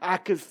brother, I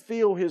could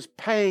feel his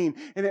pain,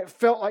 and it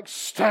felt like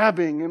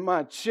stabbing in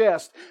my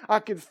chest. I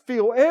could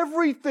feel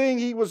everything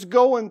he was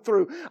going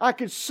through. I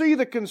could see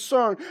the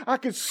concern. I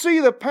could see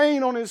the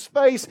pain on his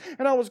face,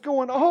 and I was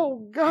going,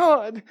 oh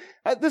God,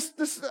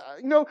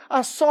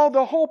 I saw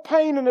the whole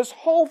pain in his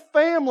whole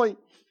family.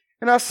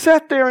 And I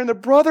sat there, and the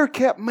brother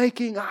kept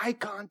making eye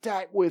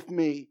contact with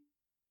me,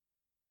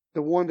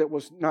 the one that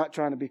was not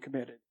trying to be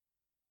committed.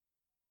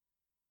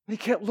 He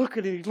kept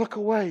looking and he'd look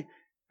away.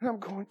 And I'm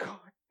going, God,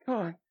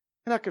 God.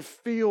 And I could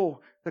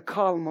feel the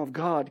column of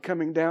God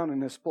coming down in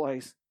this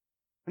place.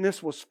 And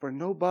this was for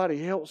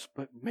nobody else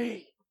but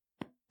me.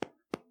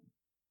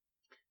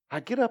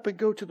 I get up and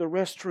go to the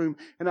restroom,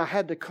 and I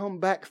had to come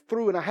back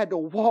through, and I had to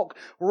walk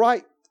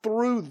right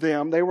through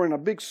them. They were in a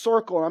big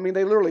circle. I mean,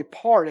 they literally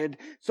parted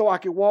so I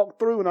could walk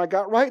through, and I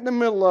got right in the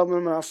middle of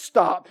them, and I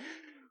stopped.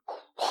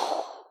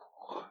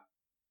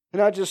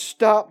 And I just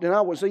stopped, and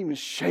I was even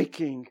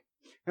shaking.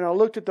 And I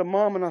looked at the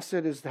mom and I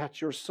said, is that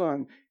your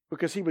son?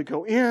 Because he would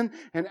go in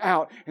and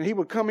out. And he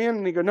would come in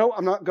and he'd go, no,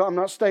 I'm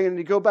not staying. And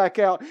he'd go back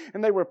out.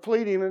 And they were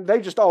pleading, and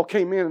they just all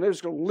came in, and they were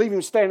just going to leave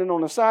him standing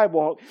on the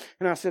sidewalk.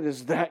 And I said,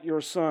 is that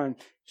your son?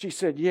 She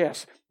said,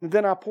 yes. And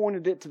then I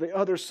pointed it to the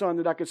other son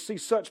that I could see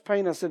such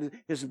pain. I said,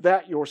 is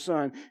that your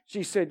son?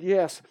 She said,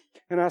 yes.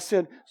 And I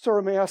said,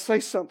 sir, may I say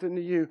something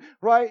to you?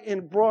 Right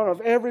in front of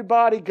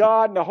everybody,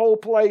 God, and the whole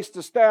place,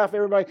 the staff,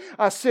 everybody.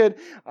 I said,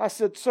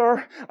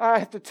 sir, I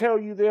have to tell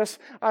you this.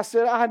 I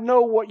said, I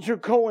know what you're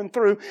going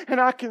through,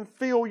 and I can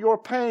feel your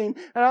pain,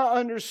 and I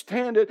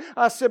understand it.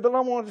 I said, but I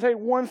want to tell you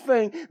one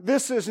thing.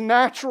 This is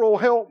natural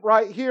help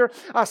right here.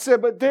 I said,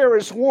 but there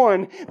is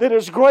one that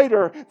is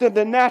greater than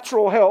the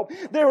natural help.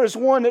 There is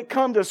one that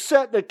come to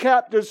set the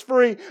captives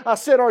free. I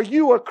said, are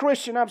you a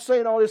Christian? I'm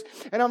saying all this,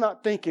 and I'm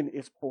not thinking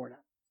it's pouring out.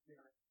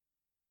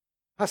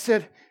 I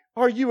said,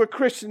 are you a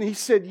Christian? He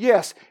said,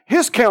 yes.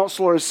 His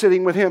counselor is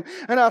sitting with him.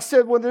 And I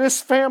said, well, this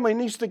family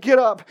needs to get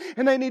up,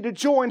 and they need to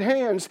join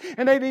hands,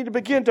 and they need to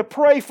begin to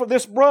pray for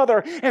this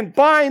brother and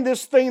bind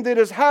this thing that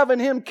is having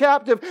him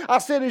captive. I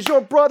said, is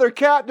your brother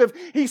captive?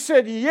 He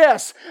said,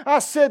 yes. I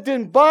said,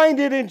 then bind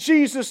it in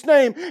Jesus'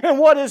 name. And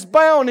what is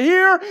bound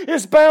here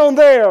is bound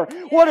there.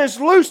 What is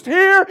loosed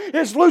here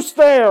is loosed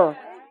there.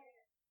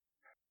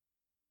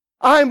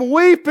 I'm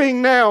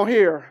weeping now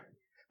here,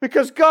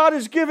 because God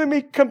has given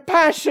me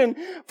compassion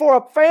for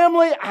a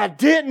family I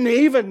didn't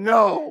even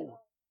know.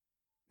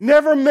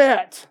 Never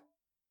met.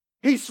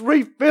 He's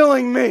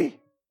refilling me.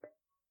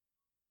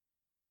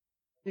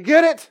 You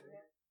get it?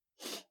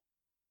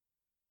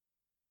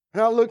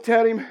 And I looked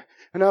at him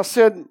and I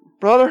said,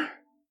 brother,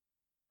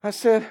 I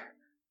said,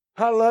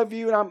 I love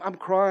you. And I'm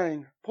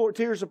crying.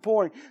 Tears are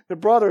pouring. The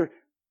brother,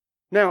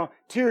 now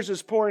tears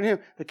is pouring him.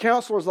 The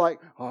counselor's like,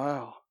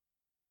 wow.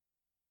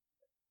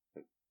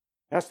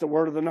 That's the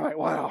word of the night.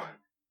 Wow.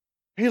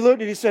 He looked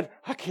and he said,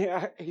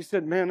 he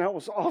said, man, that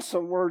was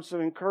awesome words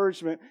of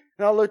encouragement.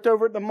 And I looked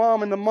over at the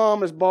mom, and the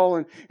mom is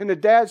bawling. And the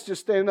dad's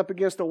just standing up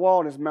against the wall,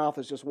 and his mouth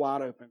is just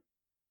wide open,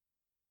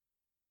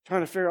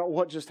 trying to figure out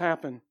what just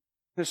happened.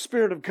 The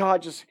Spirit of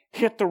God just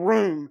hit the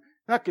room.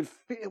 And I could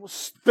feel it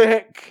was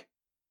thick.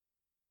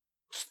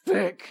 It was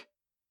thick.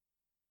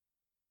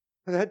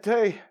 And that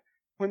day,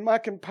 when my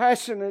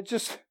compassion,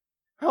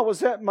 I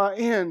was at my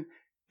end.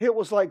 It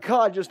was like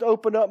God just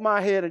opened up my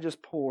head and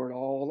just poured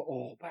all the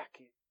oil back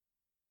in.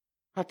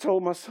 I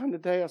told my son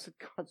today, I said,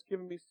 God's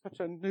given me such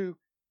a new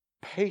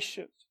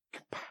patience,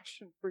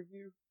 compassion for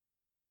you.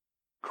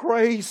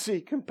 Crazy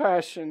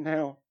compassion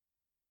now.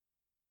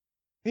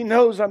 He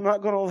knows I'm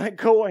not going to let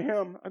go of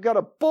him. I've got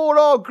a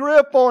bulldog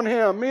grip on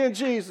him, me and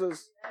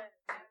Jesus.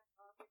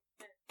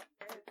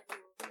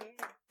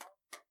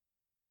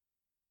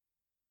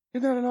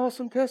 Isn't that an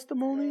awesome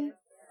testimony?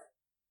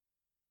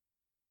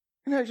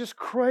 Isn't that just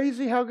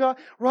crazy how God,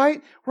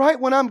 right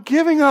when I'm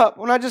giving up,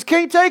 when I just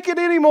can't take it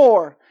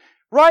anymore,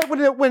 right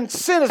when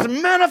sin is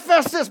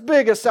manifest this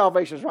big as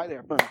salvation is right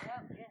there. Boom.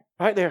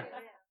 Right there.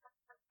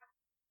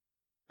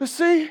 But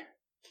see,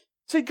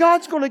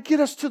 God's going to get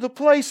us to the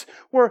place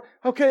where,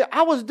 okay,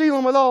 I was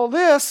dealing with all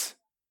this.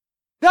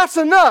 That's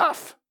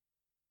enough.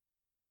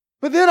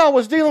 But then I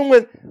was dealing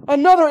with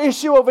another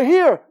issue over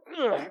here.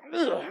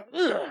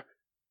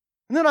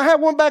 And then I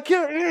had one back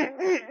here,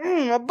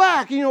 my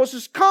back. It's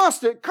just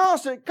constant.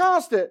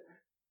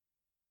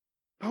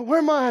 But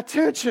where my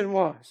attention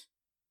was.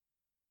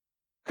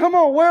 Come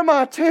on, where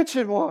my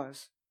attention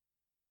was.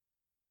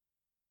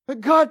 But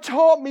God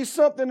taught me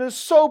something that's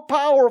so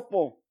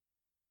powerful.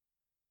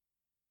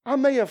 I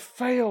may have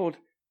failed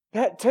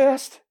that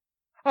test.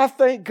 I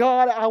thank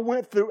God I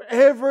went through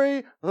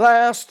every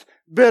last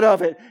bit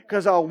of it,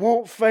 because I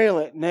won't fail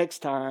it next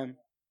time.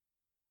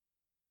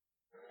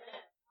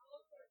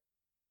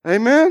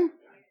 Amen?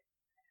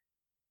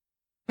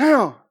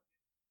 Now,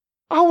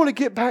 I want to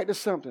get back to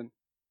something.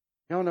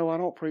 Y'all know I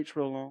don't preach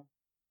real long.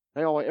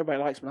 Everybody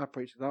likes when I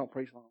preach, because I don't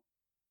preach long.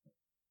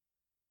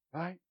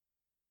 Right?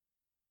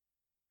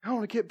 I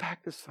want to get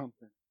back to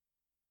something.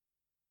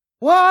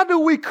 Why do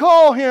we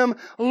call Him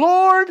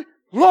Lord,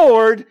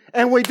 Lord,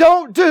 and we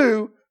don't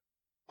do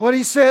what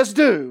He says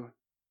do?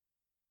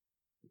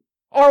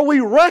 Are we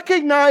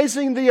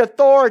recognizing the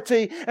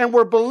authority and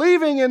we're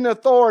believing in the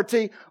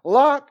authority,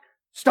 lock,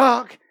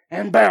 stock,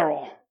 and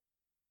barrel?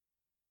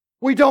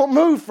 We don't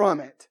move from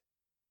it.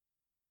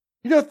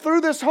 You know,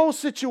 through this whole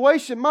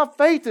situation, my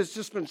faith has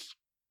just been,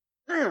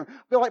 I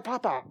feel like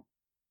Popeye.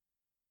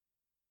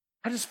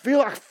 I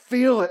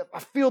feel it. I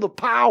feel the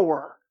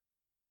power.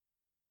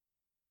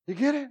 You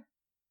get it?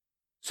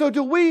 So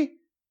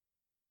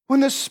when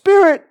the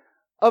spirit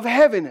of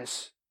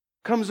heaviness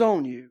comes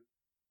on you,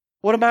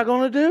 what am I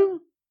going to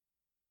do?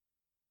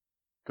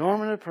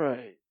 Garment of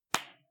praise.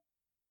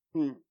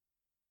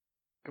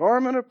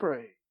 Garment of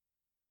praise.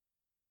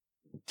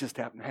 Just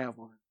happen to have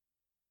one.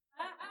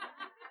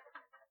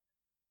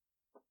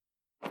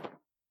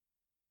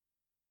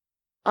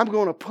 I'm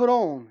going to put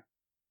on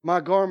my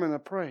garment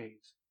of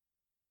praise.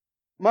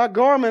 My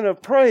garment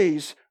of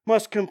praise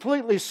must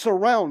completely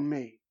surround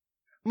me.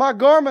 My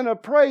garment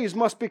of praise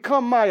must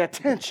become my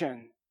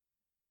attention.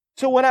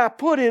 So when I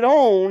put it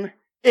on,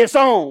 it's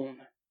on.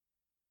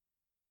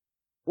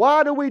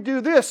 Why do we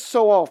do this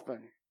so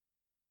often?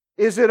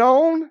 Is it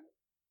on?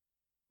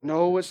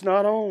 No, it's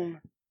not on.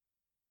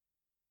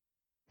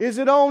 Is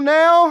it on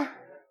now?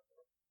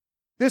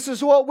 This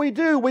is what we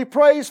do. We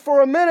praise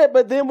for a minute,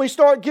 but then we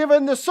start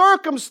giving the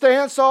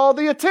circumstance all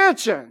the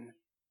attention.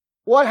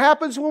 What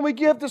happens when we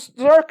give the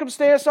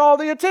circumstance all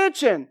the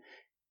attention?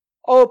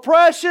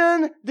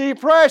 Oppression,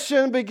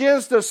 depression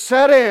begins to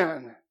set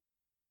in.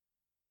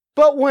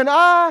 But when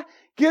I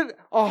get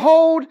a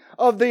hold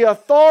of the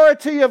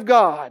authority of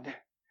God,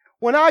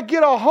 when I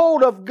get a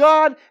hold of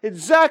God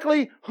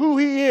exactly who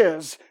He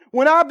is,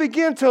 when I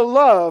begin to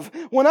love,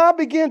 when I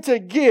begin to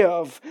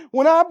give,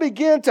 when I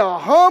begin to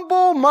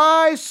humble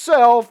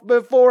myself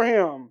before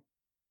Him.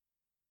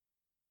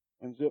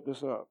 And zip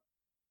this up.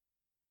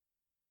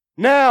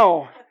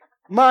 Now,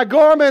 my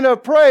garment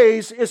of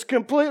praise is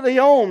completely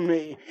on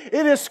me.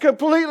 It is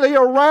completely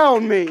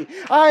around me.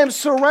 I am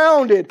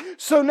surrounded.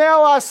 So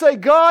now I say,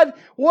 God,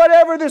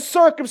 whatever this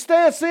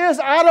circumstance is,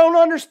 I don't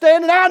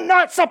understand it. I'm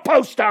not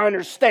supposed to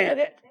understand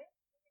it.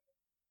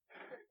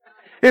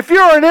 If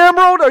you're an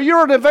emerald or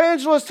you're an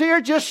evangelist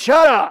here, just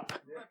shut up.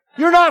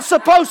 You're not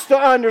supposed to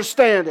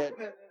understand it.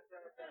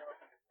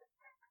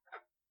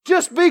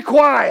 Just be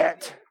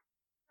quiet.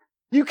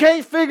 You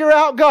can't figure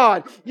out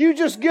God. You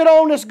just get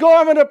on this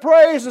garment of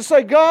praise and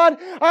say, God,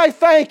 I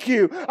thank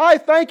you. I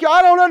thank you.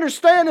 I don't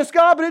understand this,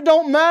 God, but it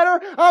don't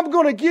matter. I'm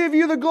going to give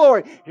you the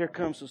glory. Here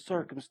comes the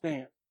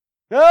circumstance.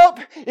 Nope,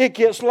 it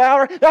gets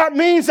louder. That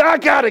means I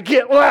got to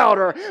get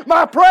louder.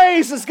 My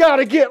praise has got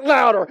to get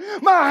louder.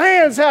 My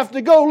hands have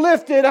to go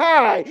lifted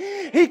high.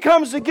 He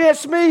comes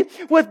against me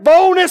with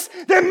boldness,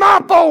 then my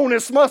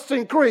boldness must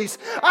increase.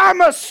 I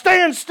must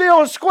stand still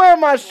and square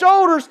my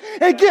shoulders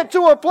and get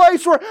to a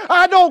place where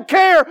I don't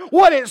care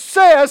what it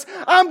says.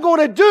 I'm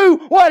going to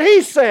do what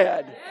He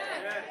said.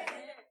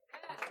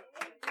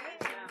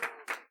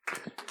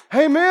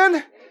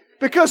 Amen.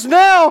 Because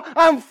now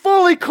I'm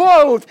fully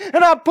clothed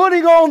and I'm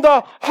putting on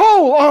the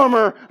whole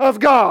armor of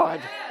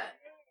God.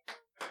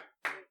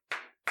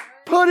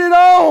 Put it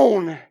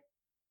on.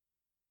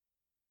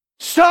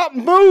 Stop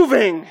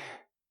moving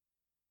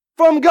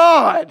from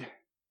God.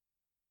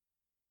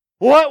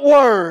 What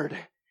word?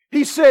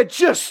 He said,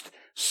 just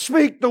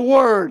speak the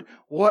word.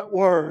 What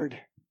word?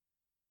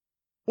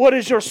 What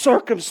is your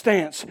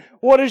circumstance?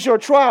 What is your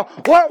trial?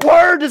 What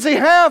word does He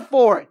have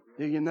for it?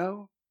 Do you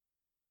know?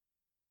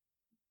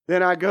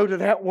 Then I go to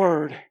that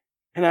word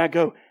and I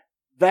go,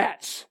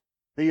 that's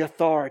the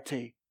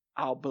authority.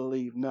 I'll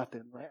believe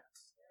nothing less.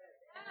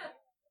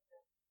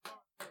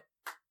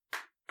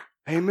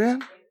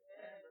 Amen?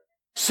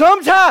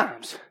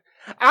 Sometimes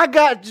I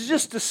got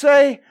just to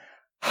say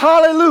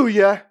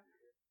hallelujah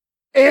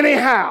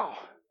anyhow.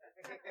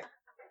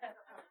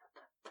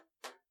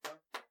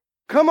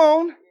 Come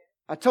on.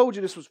 I told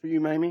you this was for you,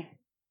 Mamie.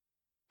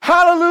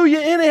 Hallelujah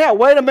anyhow.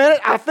 Wait a minute.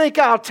 I think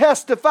I'll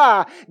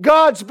testify.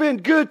 God's been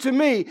good to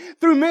me.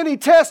 Through many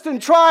tests and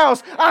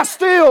trials, I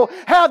still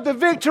have the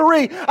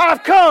victory.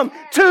 I've come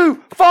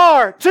too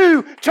far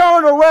to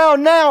turn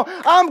around now.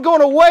 I'm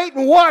going to wait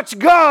and watch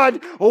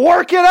God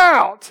work it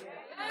out.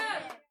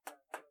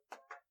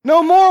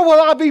 No more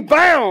will I be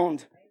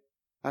bound.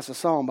 That's a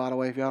song, by the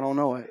way, if y'all don't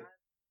know it.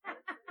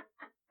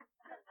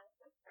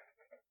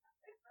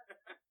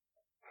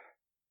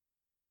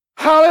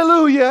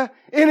 Hallelujah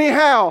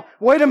anyhow.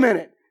 Wait a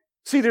minute.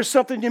 See, there's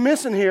something you're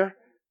missing here.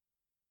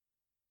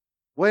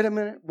 Wait a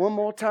minute, one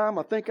more time.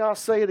 I think I'll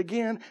say it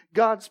again.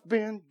 God's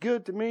been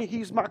good to me.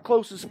 He's my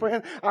closest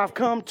friend. I've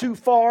come too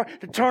far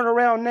to turn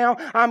around now.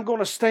 I'm going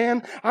to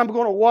stand. I'm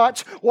going to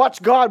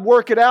watch God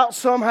work it out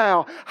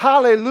somehow.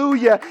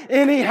 Hallelujah,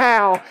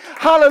 anyhow.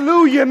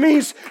 Hallelujah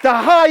means the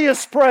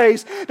highest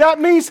praise. That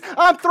means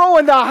I'm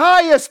throwing the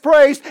highest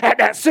praise at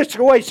that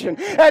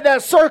situation, at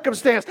that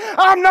circumstance.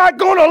 I'm not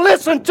going to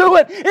listen to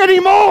it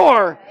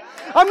anymore.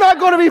 I'm not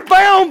going to be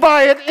bound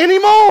by it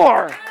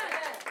anymore.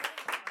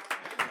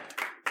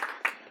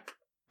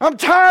 I'm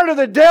tired of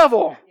the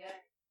devil.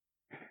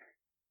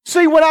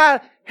 See, when I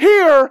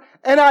hear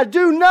and I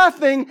do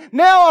nothing,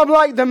 now I'm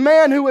like the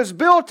man who has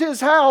built his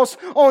house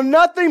on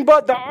nothing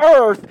but the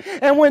earth.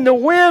 And when the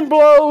wind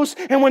blows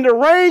and when the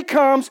rain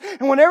comes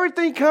and when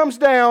everything comes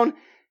down,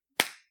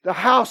 the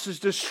house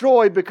is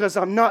destroyed because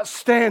I'm not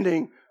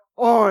standing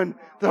on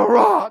the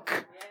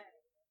rock.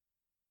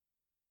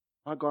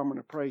 My garment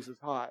of praise is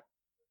hot.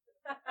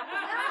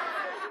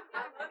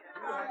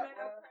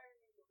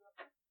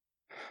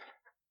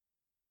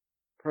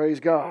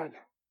 Praise God.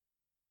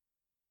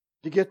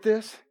 Did you get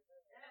this?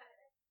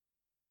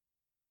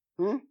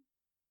 I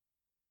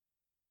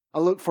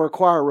looked for a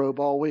choir robe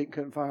all week,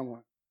 couldn't find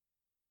one.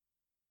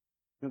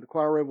 You know the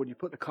choir robe when you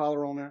put the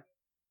collar on there?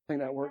 I think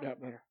that worked out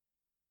better.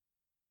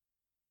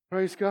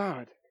 Praise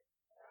God.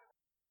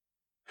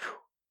 Whew.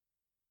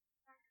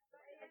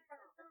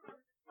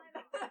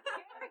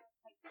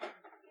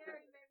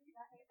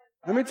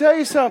 Let me tell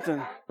you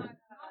something.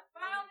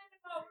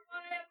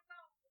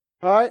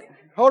 All right,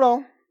 hold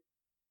on.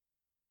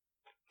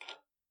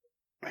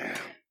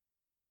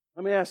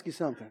 Let me ask you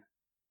something.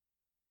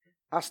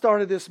 I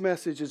started this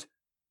message as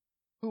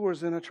who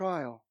was in a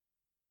trial?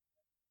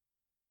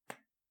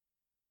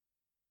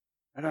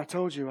 And I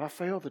told you I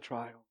failed the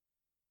trial.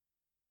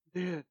 I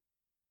did.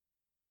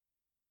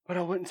 But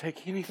I wouldn't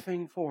take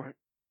anything for it.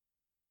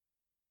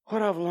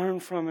 What I've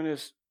learned from it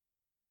is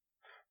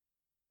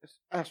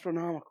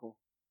astronomical.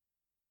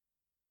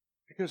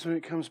 Because when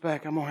it comes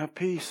back, I'm going to have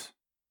peace.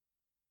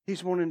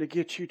 He's wanting to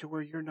get you to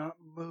where you're not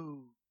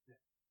moved.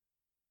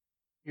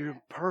 You're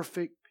in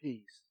perfect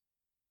peace.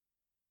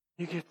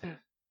 You get this?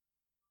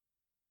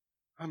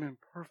 I'm in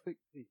perfect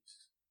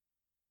peace.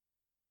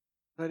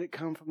 Let it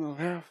come from the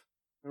left,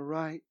 the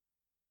right.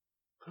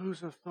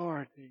 Whose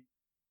authority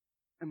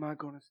am I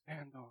going to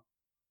stand on?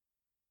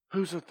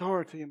 Whose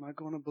authority am I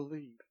going to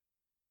believe?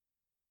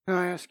 And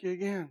I ask you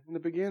again in the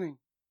beginning,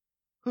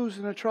 who's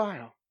in a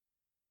trial?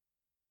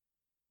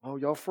 Oh,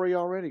 y'all free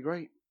already?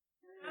 Great.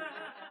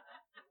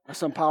 That's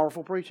some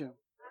powerful preaching.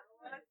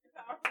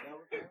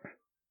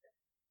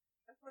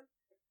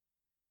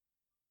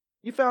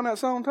 You found that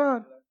song,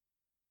 Todd?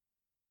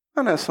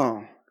 Found that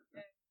song.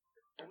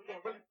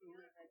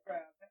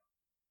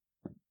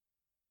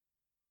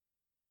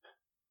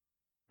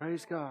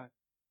 Praise God.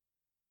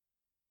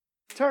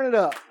 Turn it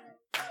up.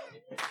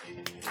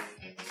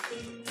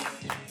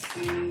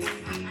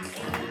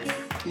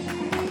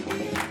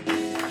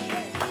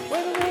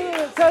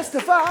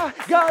 Testify,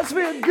 God's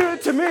been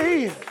good to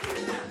me.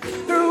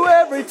 Through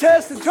every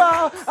test and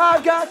trial,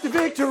 I've got the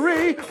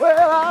victory.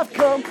 Well, I've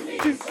come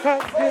to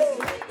fight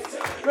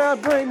it. Now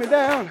bring me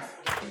down.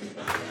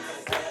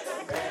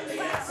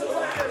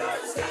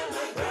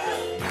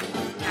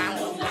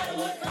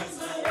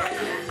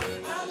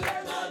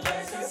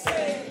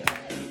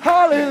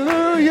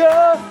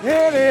 Hallelujah,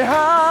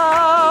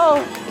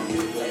 anyhow.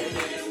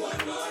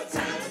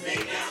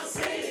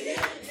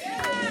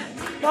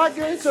 God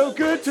is so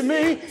good to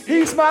me.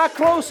 He's my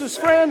closest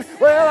friend.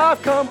 Well,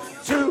 I've come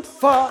too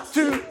far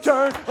to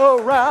turn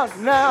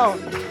around now.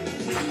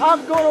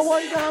 I'm gonna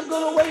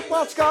wait,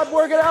 watch God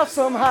work it out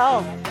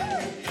somehow.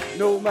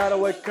 No matter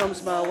what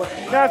comes my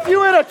way. Now, if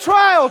you're in a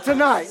trial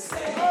tonight,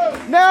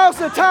 now's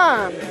the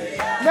time.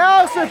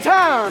 Now's the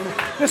time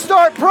to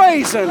start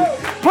praising.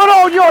 Put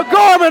on your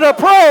garment of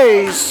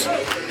praise.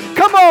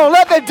 Come on,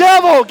 let the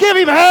devil give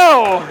him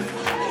hell.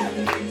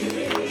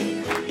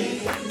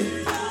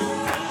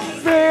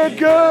 Been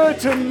good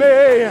to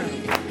me.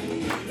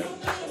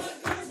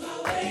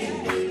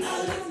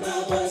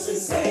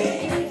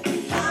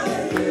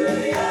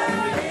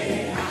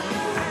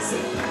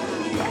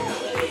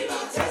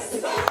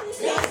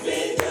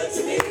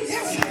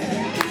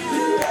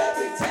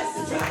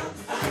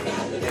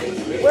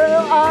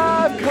 Well,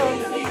 I've come.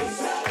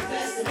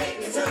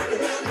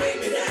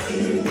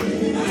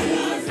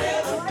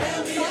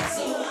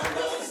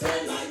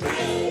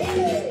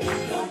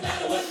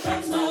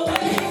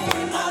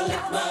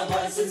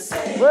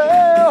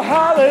 Well,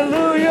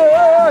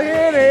 hallelujah,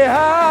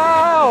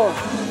 anyhow.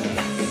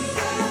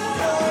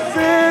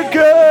 Been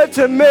good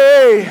to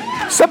me.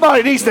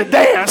 Somebody needs to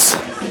dance.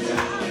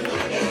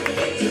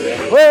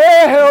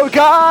 Well,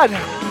 God,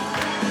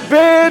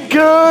 been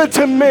good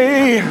to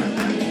me.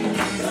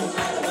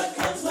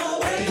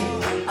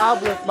 I'll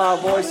lift my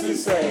voice and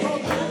say,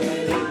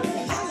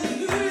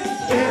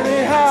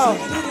 anyhow.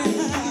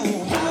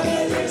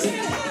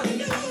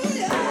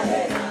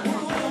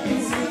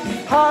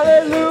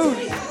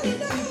 Hallelujah.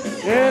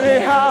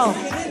 Anyhow.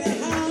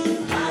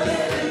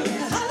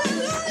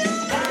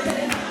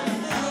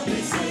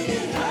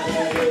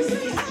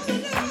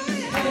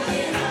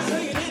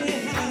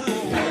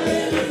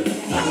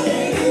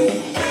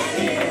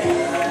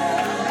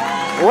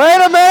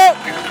 Wait a minute.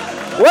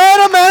 Wait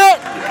a minute.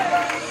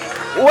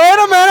 Wait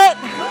a minute.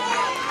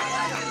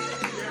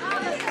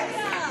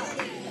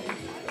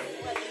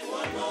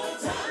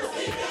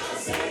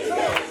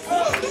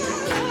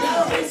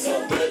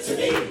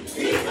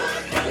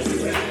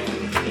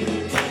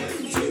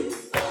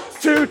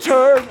 To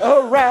turn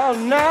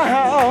around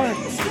now.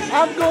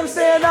 I'm going to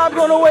stand, I'm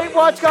going to wait,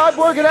 watch God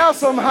work it out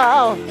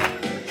somehow.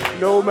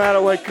 No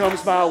matter what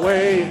comes my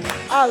way,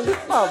 I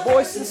lift my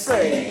voice and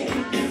say,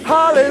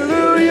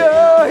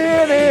 hallelujah,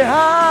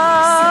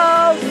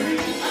 anyhow.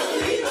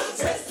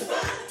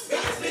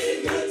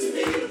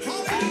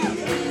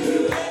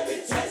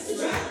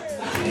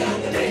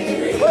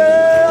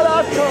 Well,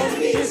 I've come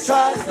to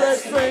try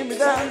to bring me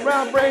down,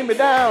 round, bring me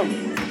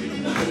down.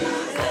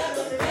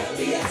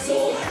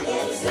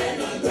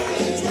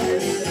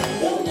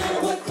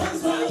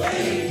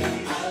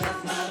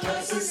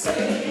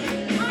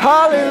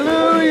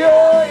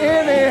 Hallelujah,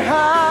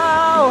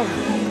 anyhow.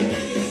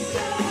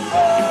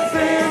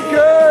 Been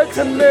good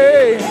to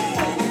me.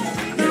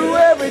 Through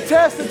every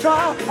test and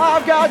trial,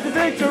 I've got the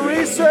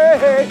victory.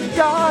 Say,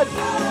 God,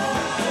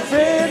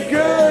 been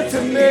good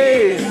to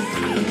me.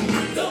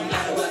 No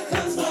matter what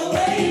comes my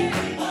way,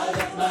 I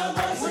lift my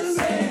voice and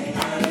say,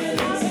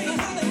 hallelujah.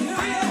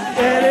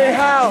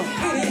 Anyhow.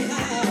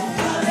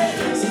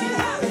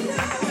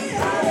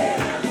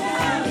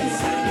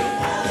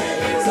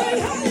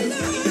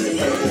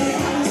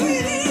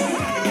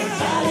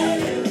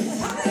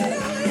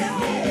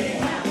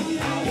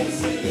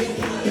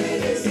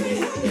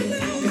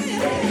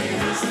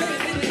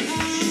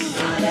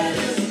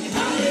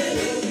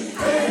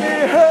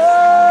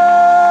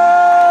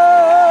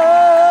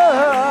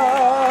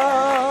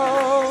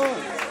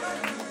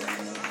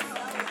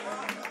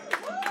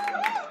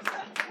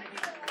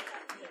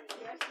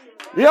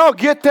 Y'all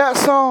get that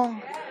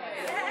song?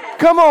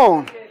 Come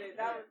on.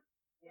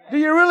 Do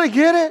you really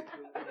get it?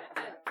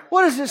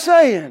 What is it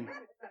saying?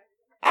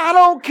 I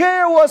don't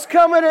care what's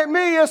coming at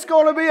me. It's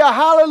going to be a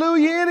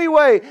hallelujah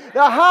anyway.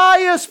 The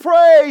highest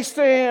praise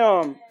to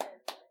Him.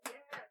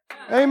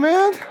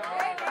 Amen?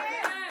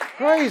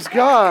 Praise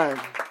God.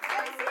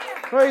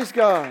 Praise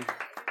God.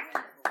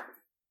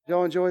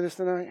 Y'all enjoy this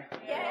tonight?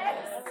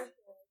 Yes.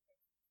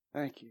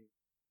 Thank you.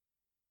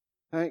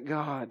 Thank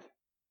God.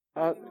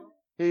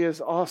 He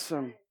is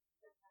awesome.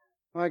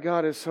 My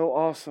God is so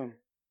awesome.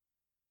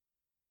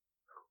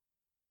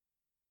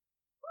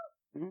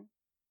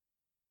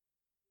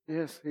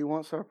 Yes, He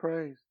wants our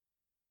praise.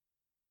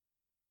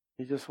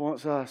 He just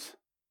wants us.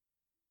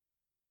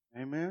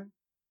 Amen.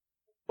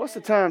 What's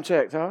the time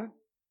check, Todd?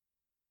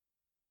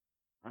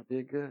 I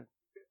did good.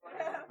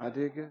 I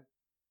did good.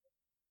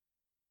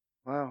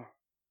 Wow.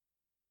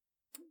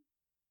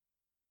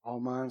 All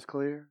minds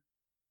clear?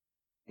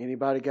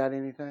 Anybody got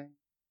anything?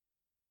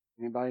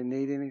 Anybody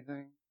need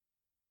anything?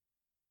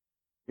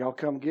 Y'all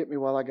come get me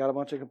while I got a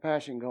bunch of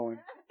compassion going.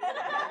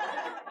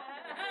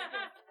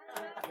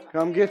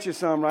 Come get you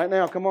some right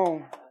now. Come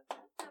on.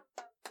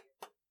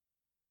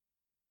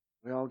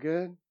 We all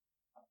good?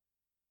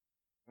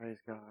 Praise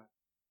God.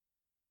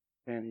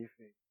 Stand to your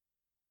feet.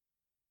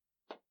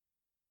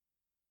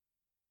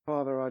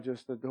 Father, I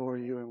just adore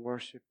you and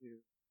worship you.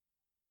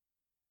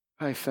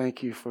 I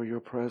thank you for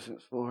your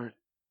presence, Lord.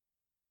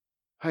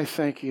 I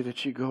thank you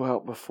that you go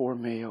out before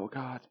me, oh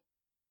God.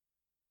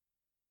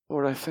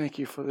 Lord, I thank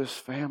you for this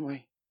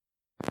family.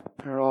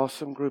 They're an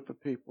awesome group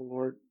of people,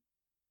 Lord.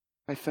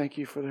 I thank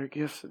you for their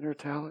gifts and their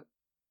talent,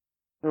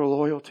 their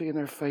loyalty and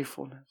their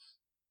faithfulness.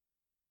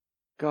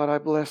 God, I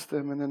bless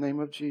them in the name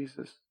of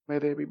Jesus. May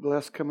they be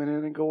blessed coming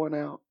in and going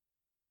out.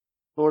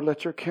 Lord,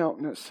 let your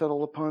countenance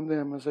settle upon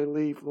them as they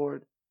leave,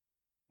 Lord,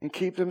 and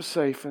keep them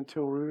safe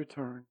until we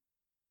return.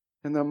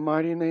 In the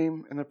mighty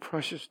name and the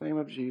precious name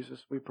of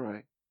Jesus, we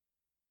pray.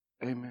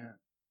 Amen.